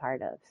thing to be a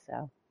part of.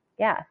 So,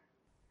 yeah.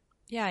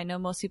 Yeah, I know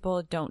most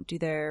people don't do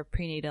their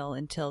prenatal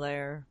until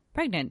they're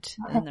pregnant,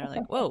 and they're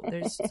like, whoa,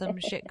 there's some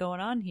shit going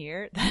on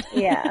here that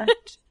yeah. I'm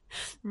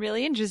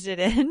really interested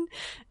in.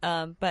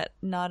 But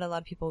not a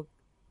lot of people,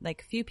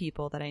 like few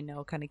people that I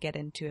know, kind of get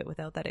into it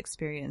without that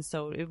experience.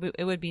 So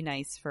it would be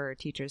nice for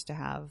teachers to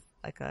have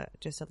like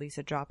just at least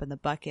a drop in the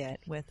bucket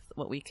with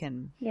what we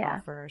can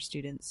offer our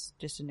students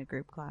just in a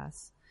group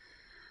class.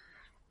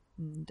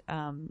 And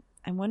I'm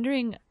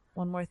wondering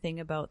one more thing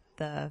about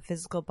the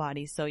physical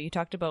body. So we were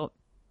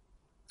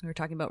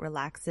talking about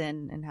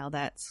relaxin and how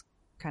that's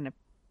kind of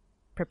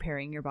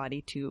preparing your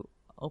body to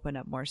open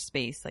up more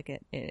space. Like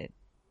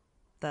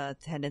the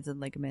tendons and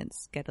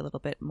ligaments get a little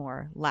bit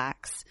more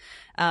lax.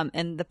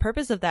 And the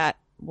purpose of that,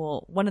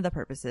 one of the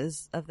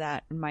purposes of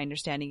that, in my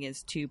understanding,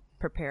 is to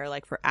prepare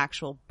like for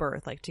actual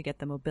birth, like to get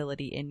the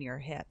mobility in your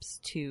hips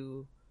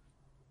to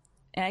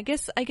And I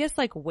guess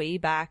like way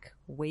back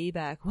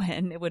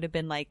when it would have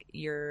been like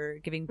you're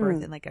giving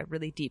birth in like a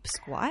really deep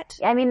squat.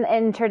 I mean,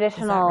 in right?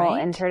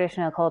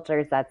 traditional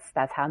cultures,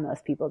 that's how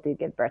most people do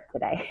give birth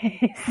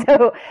today.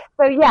 So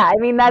yeah, I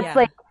mean, that's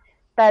like,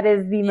 that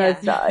is the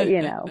most,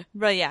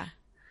 but yeah,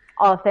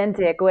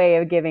 authentic way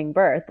of giving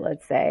birth,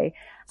 let's say.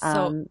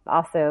 So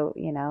Also,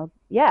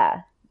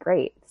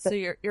 great. So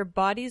your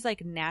body's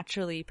like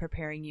naturally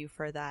preparing you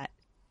for that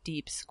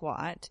deep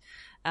squat.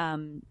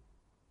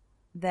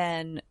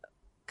 Then,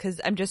 because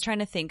I'm just trying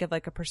to think of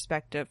like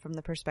from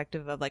the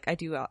perspective of like, I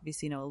do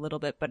obviously know a little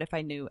bit, but if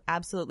I knew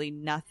absolutely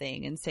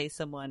nothing and say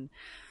someone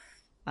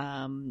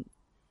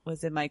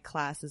was in my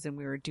classes and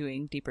we were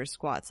doing deeper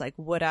squats, like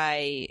would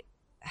I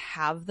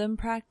have them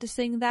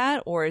practicing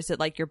that, or is it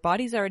like your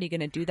body's already going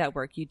to do that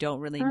work? You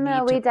don't really need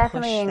to. We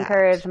definitely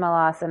encourage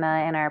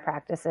malasana in our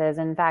practices.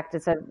 In fact,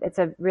 it's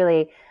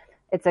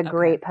a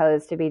great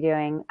pose to be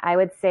doing. I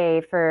would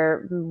say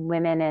for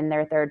women in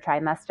their third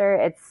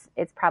trimester,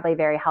 it's probably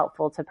very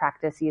helpful to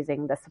practice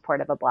using the support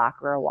of a block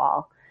or a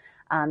wall.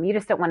 You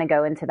just don't want to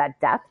go into that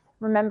depth.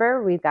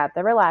 Remember, we've got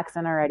the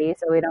relaxant already,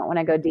 so we don't want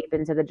to go deep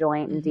into the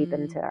joint and deep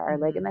into our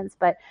ligaments.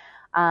 But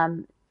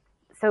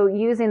so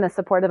using the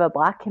support of a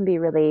block can be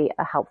really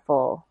a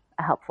helpful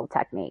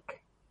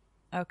technique.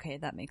 Okay,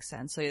 that makes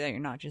sense. So that you're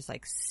not just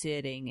like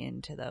sitting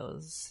into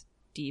those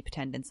deep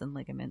tendons and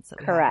ligaments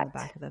that we have in the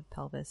back of the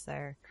pelvis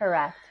there.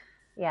 Correct.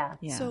 Yeah.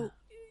 So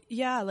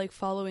like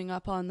following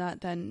up on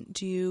that, then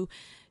do you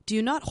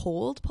not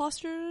hold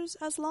postures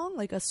as long,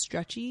 like a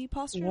stretchy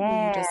posture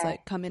where you just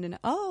like come in and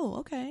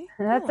okay.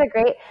 That's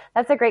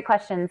a great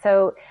question.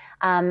 So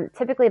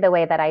typically the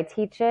way that I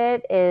teach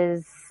it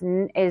is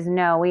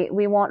no,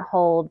 we won't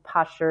hold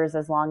postures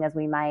as long as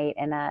we might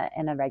in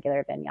a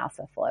regular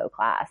vinyasa flow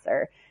class,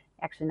 or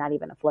actually not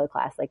even a flow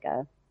class, like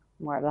a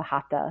more of a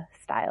hatha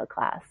style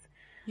class.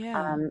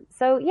 Yeah.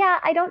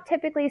 I don't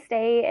typically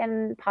stay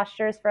in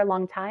postures for a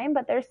long time,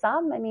 but there's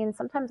some. I mean,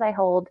 sometimes I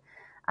hold,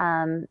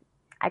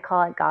 I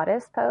call it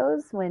goddess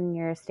pose, when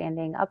you're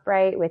standing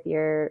upright with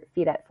your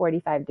feet at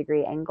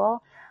 45-degree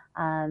angle.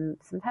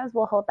 Sometimes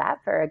we'll hold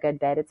that for a good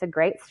bit. It's a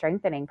great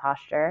strengthening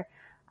posture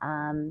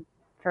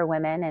for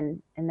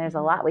women, and there's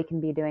a lot we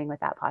can be doing with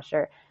that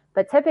posture.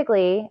 But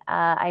typically,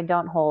 I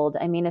don't hold.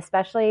 I mean,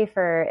 especially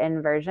for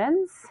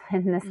inversions,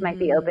 and this might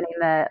be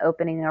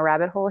opening a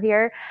rabbit hole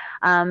here.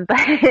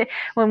 But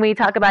when we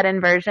talk about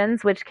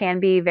inversions, which can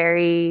be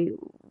very,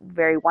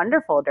 very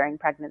wonderful during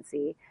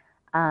pregnancy,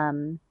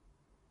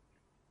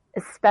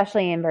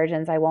 especially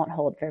inversions, I won't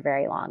hold for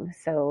very long.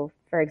 So,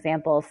 for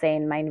example, say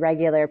in my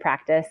regular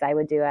practice, I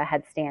would do a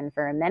headstand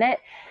for a minute.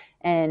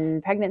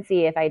 In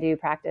pregnancy, if I do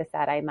practice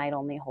that, I might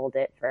only hold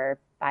it for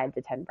 5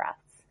 to 10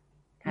 breaths,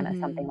 kind of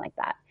something like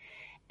that.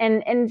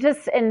 And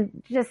just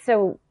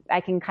so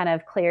I can kind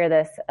of clear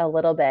this a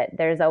little bit,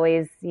 there's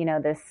always,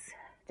 this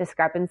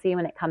discrepancy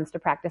when it comes to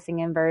practicing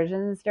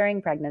inversions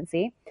during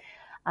pregnancy.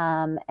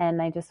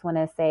 And I just want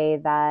to say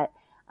that,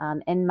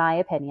 in my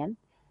opinion,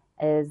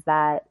 is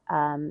that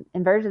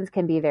inversions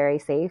can be very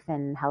safe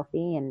and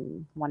healthy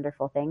and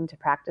wonderful thing to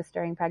practice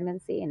during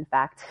pregnancy. In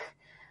fact,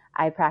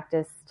 I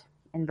practiced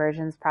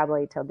inversions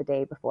probably till the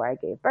day before I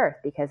gave birth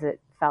because it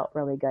felt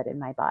really good in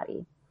my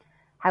body.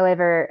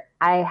 However,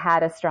 I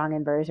had a strong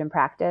inversion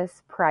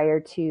practice prior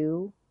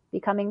to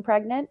becoming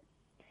pregnant.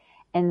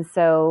 And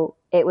so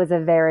it was a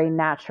very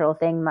natural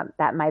thing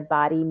that my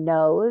body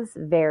knows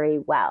very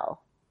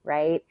well,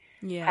 right?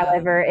 Yeah.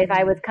 However, if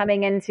I was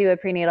coming into a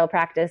prenatal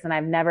practice and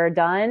I've never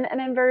done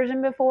an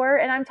inversion before,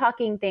 and I'm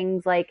talking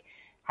things like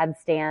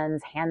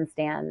headstands,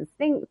 handstands,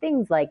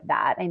 things like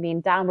that. I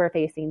mean, downward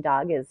facing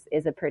dog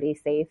is a pretty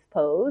safe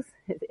pose.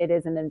 It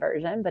is an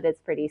inversion, but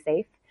it's pretty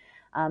safe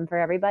for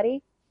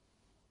everybody.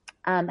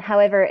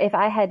 However, if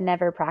I had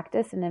never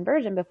practiced an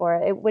inversion before,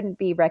 it wouldn't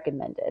be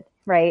recommended,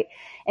 right?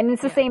 And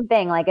it's the same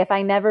thing. Like if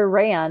I never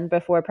ran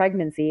before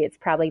pregnancy, it's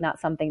probably not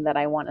something that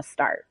I want to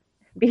start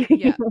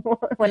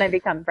when I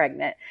become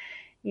pregnant,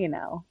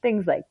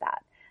 things like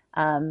that.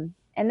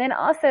 And then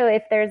also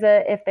if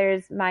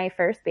there's my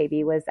first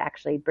baby was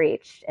actually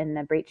breeched, and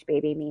a breeched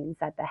baby means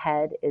that the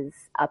head is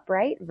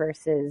upright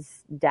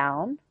versus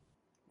down.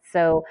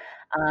 So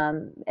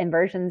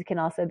inversions can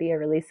also be a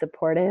really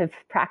supportive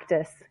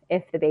practice.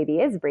 If the baby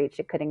is breeched,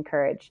 it could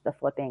encourage the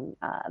flipping,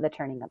 the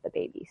turning of the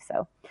baby.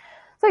 So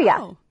yeah.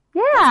 Oh,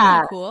 yeah.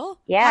 That's cool.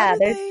 Yeah.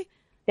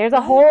 There's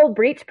a whole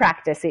breech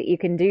practice that you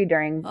can do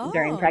during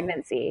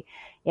pregnancy.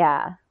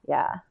 Yeah.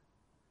 Yeah.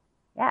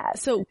 Yeah.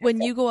 So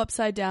when you go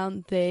upside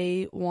down,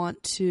 they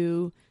want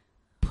to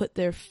put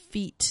their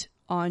feet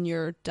on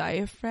your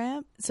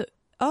diaphragm. So,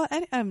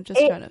 I'm just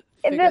trying to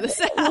figure this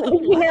out.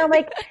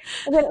 Like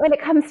when it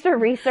comes to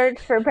research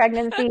for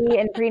pregnancy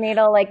and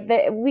prenatal, like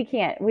we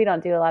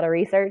don't do a lot of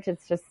research.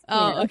 It's just,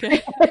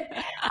 okay.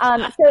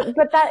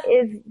 But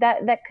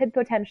that could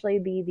potentially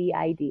be the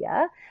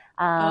idea,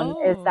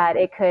 is that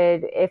it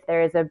could, if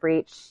there is a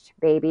breeched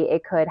baby,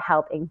 it could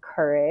help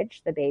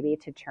encourage the baby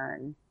to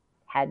turn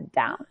head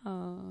down.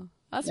 Oh,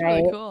 that's right?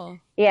 really cool.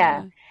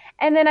 Yeah.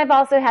 And then I've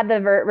also had the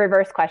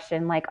reverse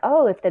question, like,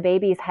 oh, if the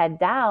baby's head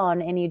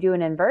down and you do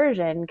an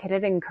inversion, could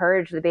it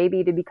encourage the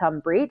baby to become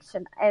breech?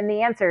 And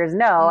the answer is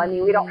no. I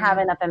mean, we don't have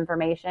enough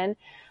information,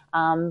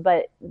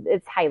 but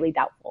it's highly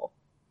doubtful.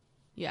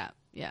 Yeah.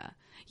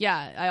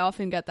 Yeah, I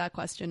often get that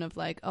question of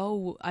like,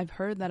 oh, I've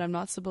heard that I'm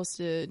not supposed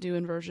to do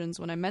inversions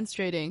when I'm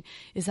menstruating.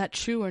 Is that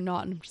true or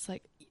not? And I'm just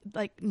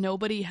like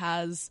nobody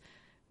has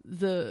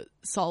the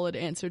solid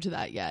answer to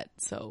that yet.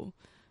 So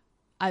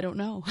I don't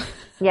know.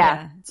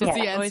 Yeah. So it's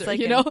the answer, like,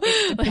 you know?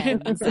 It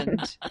depends.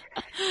 And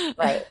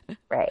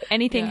right.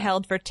 anything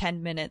held for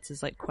 10 minutes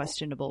is like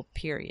questionable,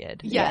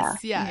 period.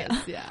 Yes.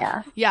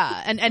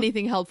 Yeah. And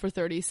anything held for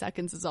 30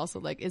 seconds is also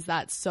like, is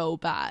that so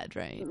bad?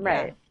 Right.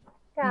 Right.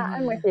 Yeah,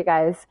 I'm with you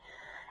guys.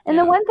 And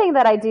the one thing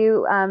that I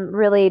do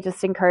really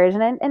just encourage,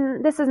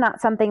 and this is not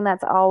something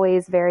that's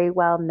always very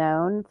well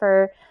known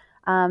for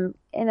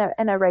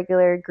in a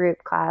regular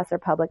group class or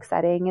public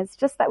setting, is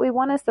just that we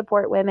want to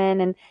support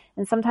women,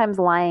 and sometimes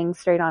lying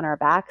straight on our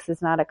backs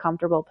is not a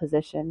comfortable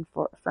position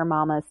for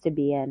mamas to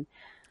be in.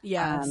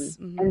 Yes.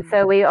 And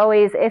so we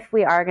always, if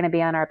we are going to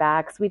be on our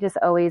backs, we just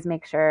always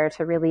make sure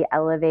to really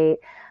elevate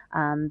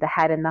the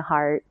head and the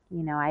heart.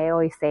 You know, I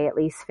always say at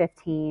least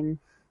 15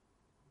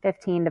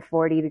 to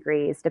 40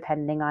 degrees,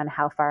 depending on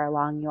how far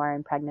along you are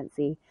in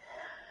pregnancy.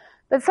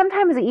 But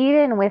sometimes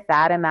even with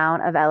that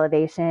amount of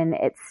elevation,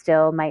 it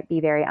still might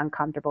be very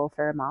uncomfortable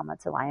for a mama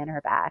to lie on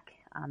her back.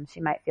 She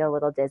might feel a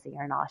little dizzy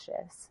or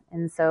nauseous.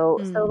 And so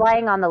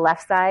lying on the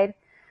left side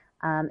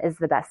is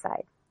the best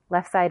side.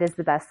 Left side is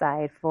the best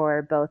side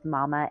for both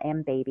mama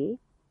and baby.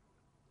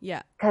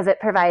 Yeah. Because it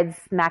provides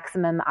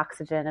maximum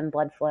oxygen and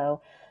blood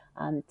flow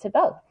to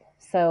both.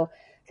 So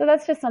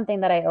that's just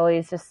something that I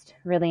always just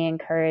really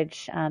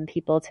encourage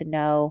people to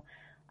know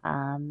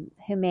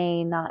who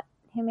may not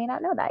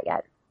know that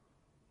yet.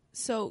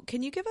 So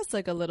can you give us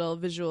like a little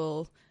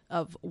visual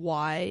of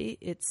why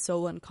it's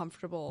so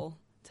uncomfortable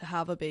to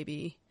have a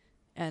baby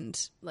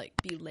and like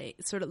be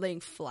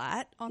laying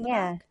flat on the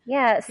back?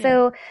 Yeah.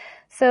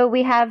 So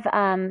we have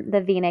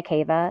the vena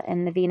cava,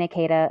 and the vena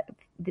cava.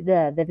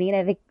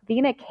 The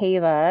vena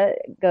cava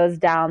goes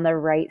down the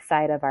right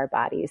side of our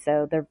body,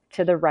 so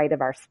to the right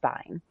of our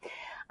spine.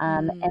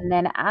 And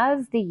then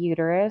as the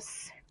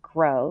uterus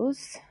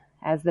grows,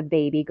 as the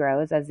baby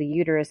grows, as the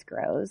uterus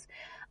grows,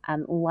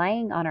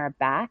 lying on our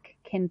back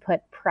can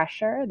put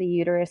pressure. The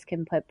uterus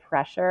can put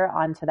pressure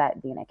onto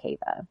that vena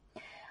cava.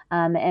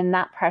 And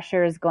that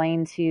pressure is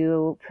going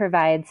to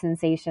provide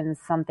sensations,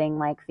 something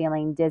like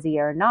feeling dizzy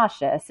or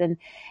nauseous. And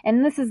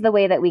this is the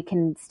way that we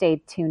can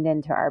stay tuned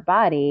into our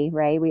body,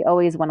 right? We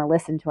always want to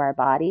listen to our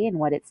body and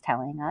what it's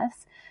telling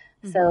us.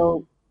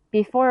 So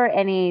before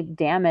any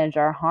damage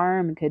or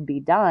harm could be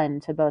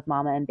done to both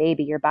mama and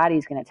baby, your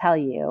body's going to tell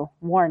you,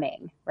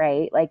 warning,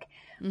 right? Like,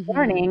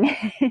 warning.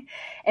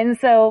 And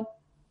so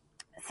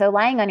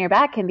lying on your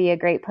back can be a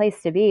great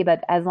place to be,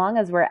 but as long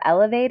as we're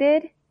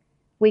elevated,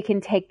 we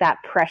can take that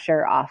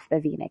pressure off the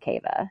vena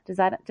cava. Does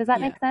that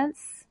make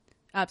sense?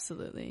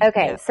 Absolutely.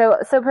 Okay.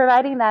 Yeah. So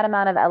providing that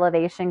amount of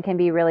elevation can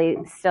be really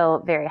still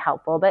very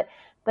helpful, but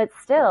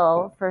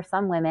still for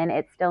some women,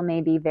 it still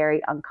may be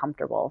very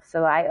uncomfortable.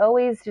 So I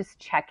always just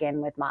check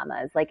in with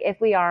mamas. Like if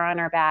we are on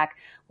our back,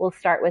 we'll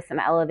start with some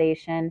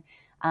elevation.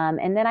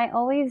 And then I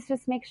always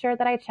just make sure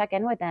that I check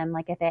in with them.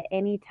 Like if at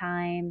any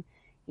time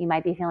you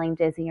might be feeling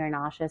dizzy or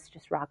nauseous,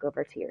 just rock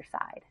over to your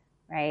side.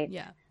 Right.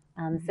 Yeah.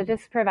 So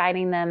just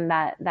providing them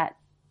that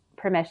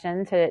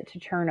permission to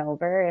turn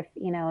over,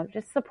 if,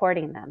 just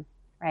supporting them.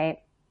 Right.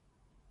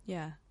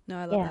 Yeah. No,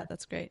 I love that.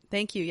 That's great.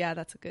 Thank you. Yeah,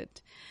 that's a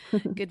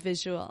good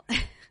visual.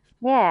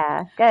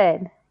 Yeah.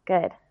 Good.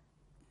 Yeah.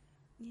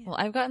 Well,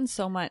 I've gotten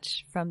so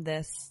much from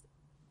this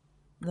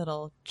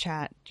little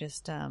chat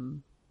just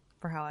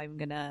for how I'm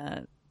going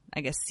to,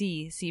 I guess,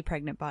 see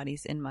pregnant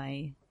bodies in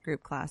my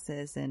group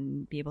classes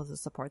and be able to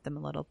support them a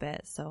little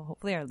bit. So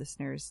hopefully our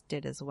listeners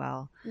did as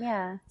well.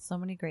 Yeah. So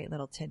many great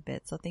little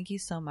tidbits. So thank you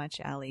so much,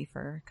 Allie,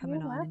 for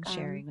coming on and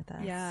sharing with us.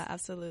 Yeah,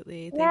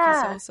 absolutely.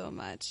 Thank you so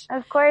much.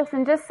 Of course.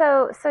 And just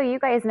so you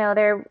guys know,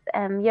 there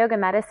Yoga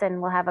Medicine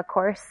will have a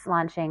course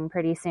launching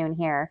pretty soon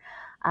here.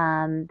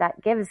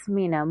 That gives,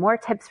 more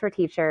tips for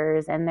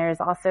teachers. And there's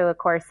also a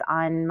course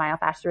on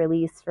myofascial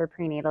release for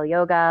prenatal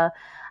yoga.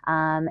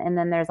 And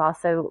then there's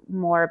also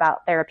more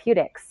about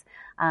therapeutics.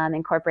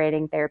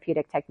 Incorporating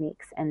therapeutic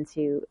techniques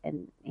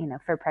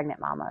for pregnant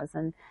mamas.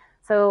 And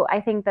so I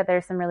think that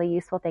there's some really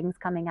useful things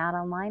coming out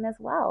online as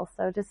well.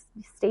 So just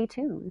stay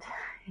tuned.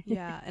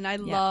 Yeah. And I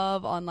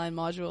love online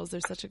modules.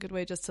 They're such a good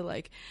way just to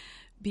like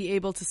be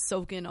able to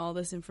soak in all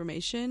this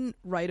information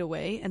right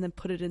away and then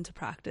put it into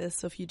practice.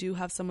 So if you do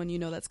have someone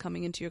that's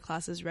coming into your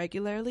classes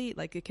regularly,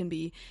 like it can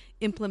be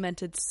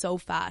implemented so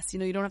fast.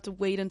 You don't have to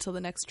wait until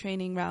the next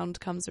training round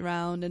comes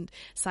around and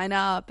sign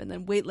up and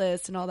then wait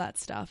list and all that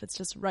stuff. It's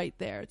just right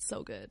there. It's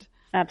so good.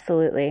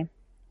 Absolutely.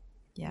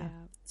 Yeah.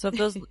 So if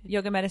those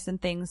yoga medicine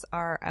things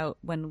are out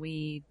when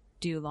we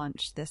do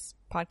launch this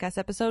podcast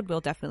episode,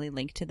 we'll definitely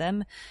link to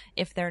them.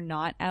 If they're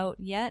not out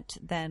yet,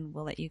 then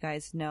we'll let you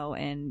guys know,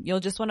 and you'll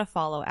just want to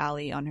follow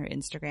Allie on her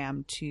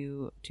Instagram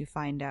to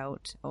find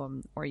out,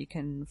 or you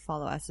can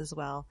follow us as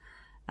well.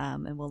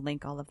 And we'll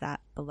link all of that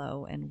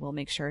below, and we'll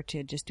make sure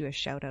to just do a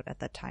shout out at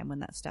that time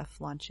when that stuff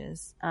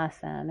launches.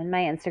 Awesome. And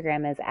my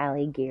Instagram is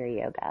Allie Geer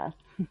Yoga.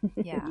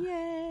 Yeah.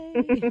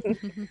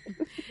 Yay.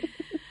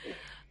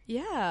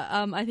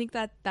 Yeah. I think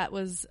that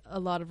was a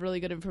lot of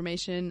really good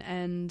information.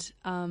 And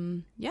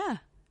yeah.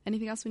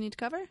 Anything else we need to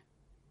cover?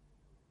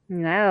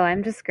 No,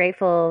 I'm just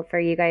grateful for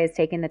you guys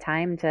taking the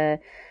time to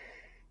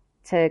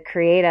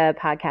create a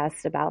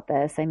podcast about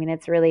this. I mean,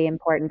 it's really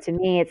important to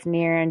me. It's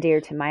near and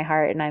dear to my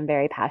heart, and I'm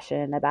very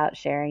passionate about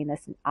sharing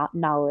this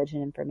knowledge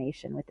and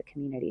information with the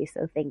community.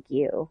 So thank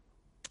you.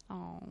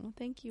 Oh,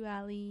 thank you,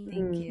 Allie.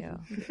 Thank you.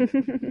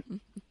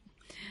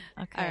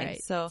 Okay, All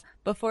right. So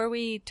before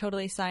we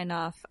totally sign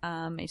off,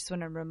 I just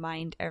want to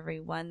remind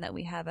everyone that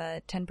we have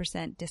a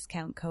 10%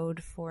 discount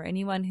code for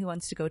anyone who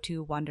wants to go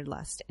to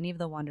Wanderlust, any of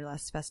the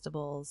Wanderlust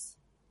festivals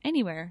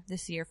anywhere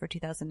this year for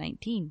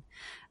 2019.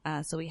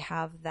 So we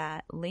have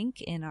that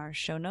link in our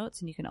show notes,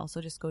 and you can also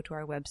just go to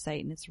our website,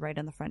 and it's right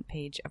on the front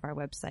page of our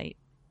website.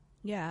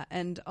 Yeah,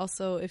 and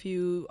also if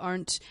you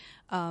aren't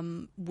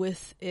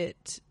with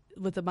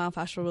the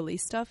myofascial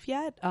release stuff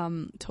yet,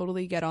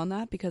 totally get on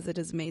that, because it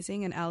is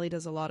amazing, and Allie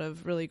does a lot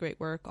of really great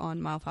work on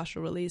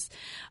myofascial release.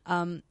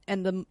 And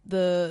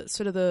the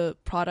sort of the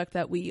product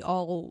that we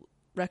all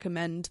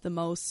recommend the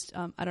most,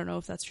 I don't know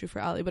if that's true for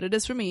Allie, but it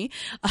is for me,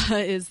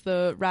 is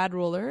the Rad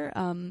Roller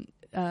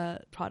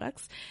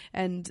products.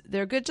 And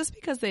they're good just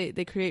because they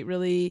create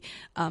really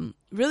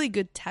really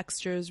good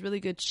textures,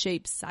 really good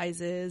shapes,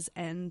 sizes,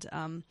 and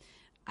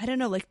I don't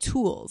know, like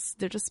tools.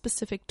 They're just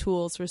specific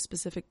tools for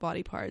specific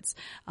body parts.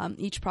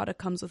 Each product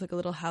comes with like a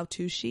little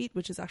how-to sheet,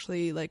 which is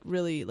actually like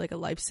really like a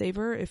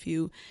lifesaver if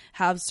you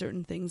have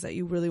certain things that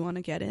you really want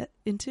to get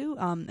into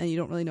and you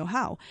don't really know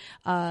how.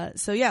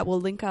 So yeah,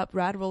 we'll link up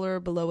Rad Roller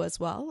below as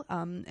well.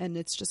 And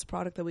it's just a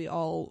product that we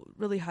all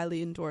really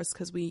highly endorse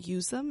because we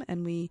use them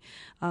and we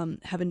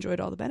have enjoyed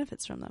all the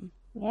benefits from them.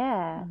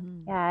 Yeah.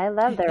 Yeah, I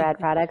love the Rad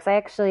products. I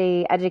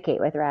actually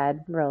educate with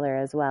Rad Roller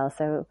as well.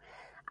 So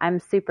I'm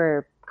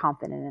super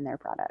confident in their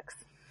products.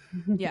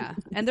 Yeah.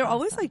 And they're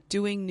always like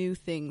doing new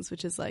things,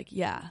 which is like,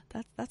 yeah,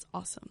 that's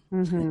awesome.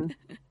 Mm-hmm.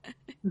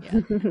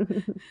 Yeah.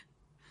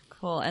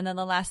 Cool. And then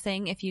the last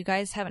thing, if you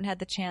guys haven't had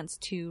the chance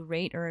to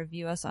rate or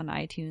review us on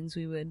iTunes,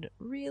 we would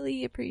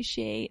really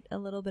appreciate a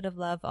little bit of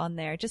love on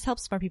there. It just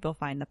helps more people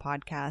find the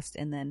podcast,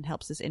 and then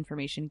helps this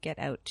information get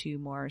out to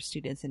more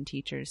students and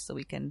teachers, so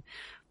we can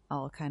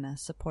all kind of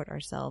support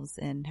ourselves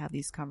and have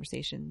these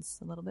conversations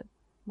a little bit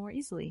more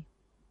easily.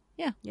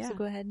 Yeah. So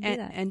go ahead and do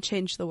that. And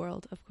change the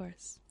world, of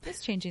course.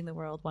 Just changing the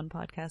world one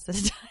podcast at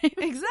a time.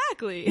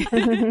 Exactly.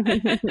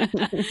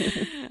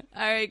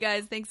 All right,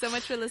 guys. Thanks so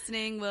much for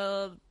listening.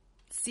 We'll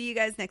see you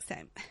guys next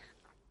time.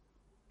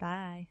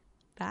 Bye.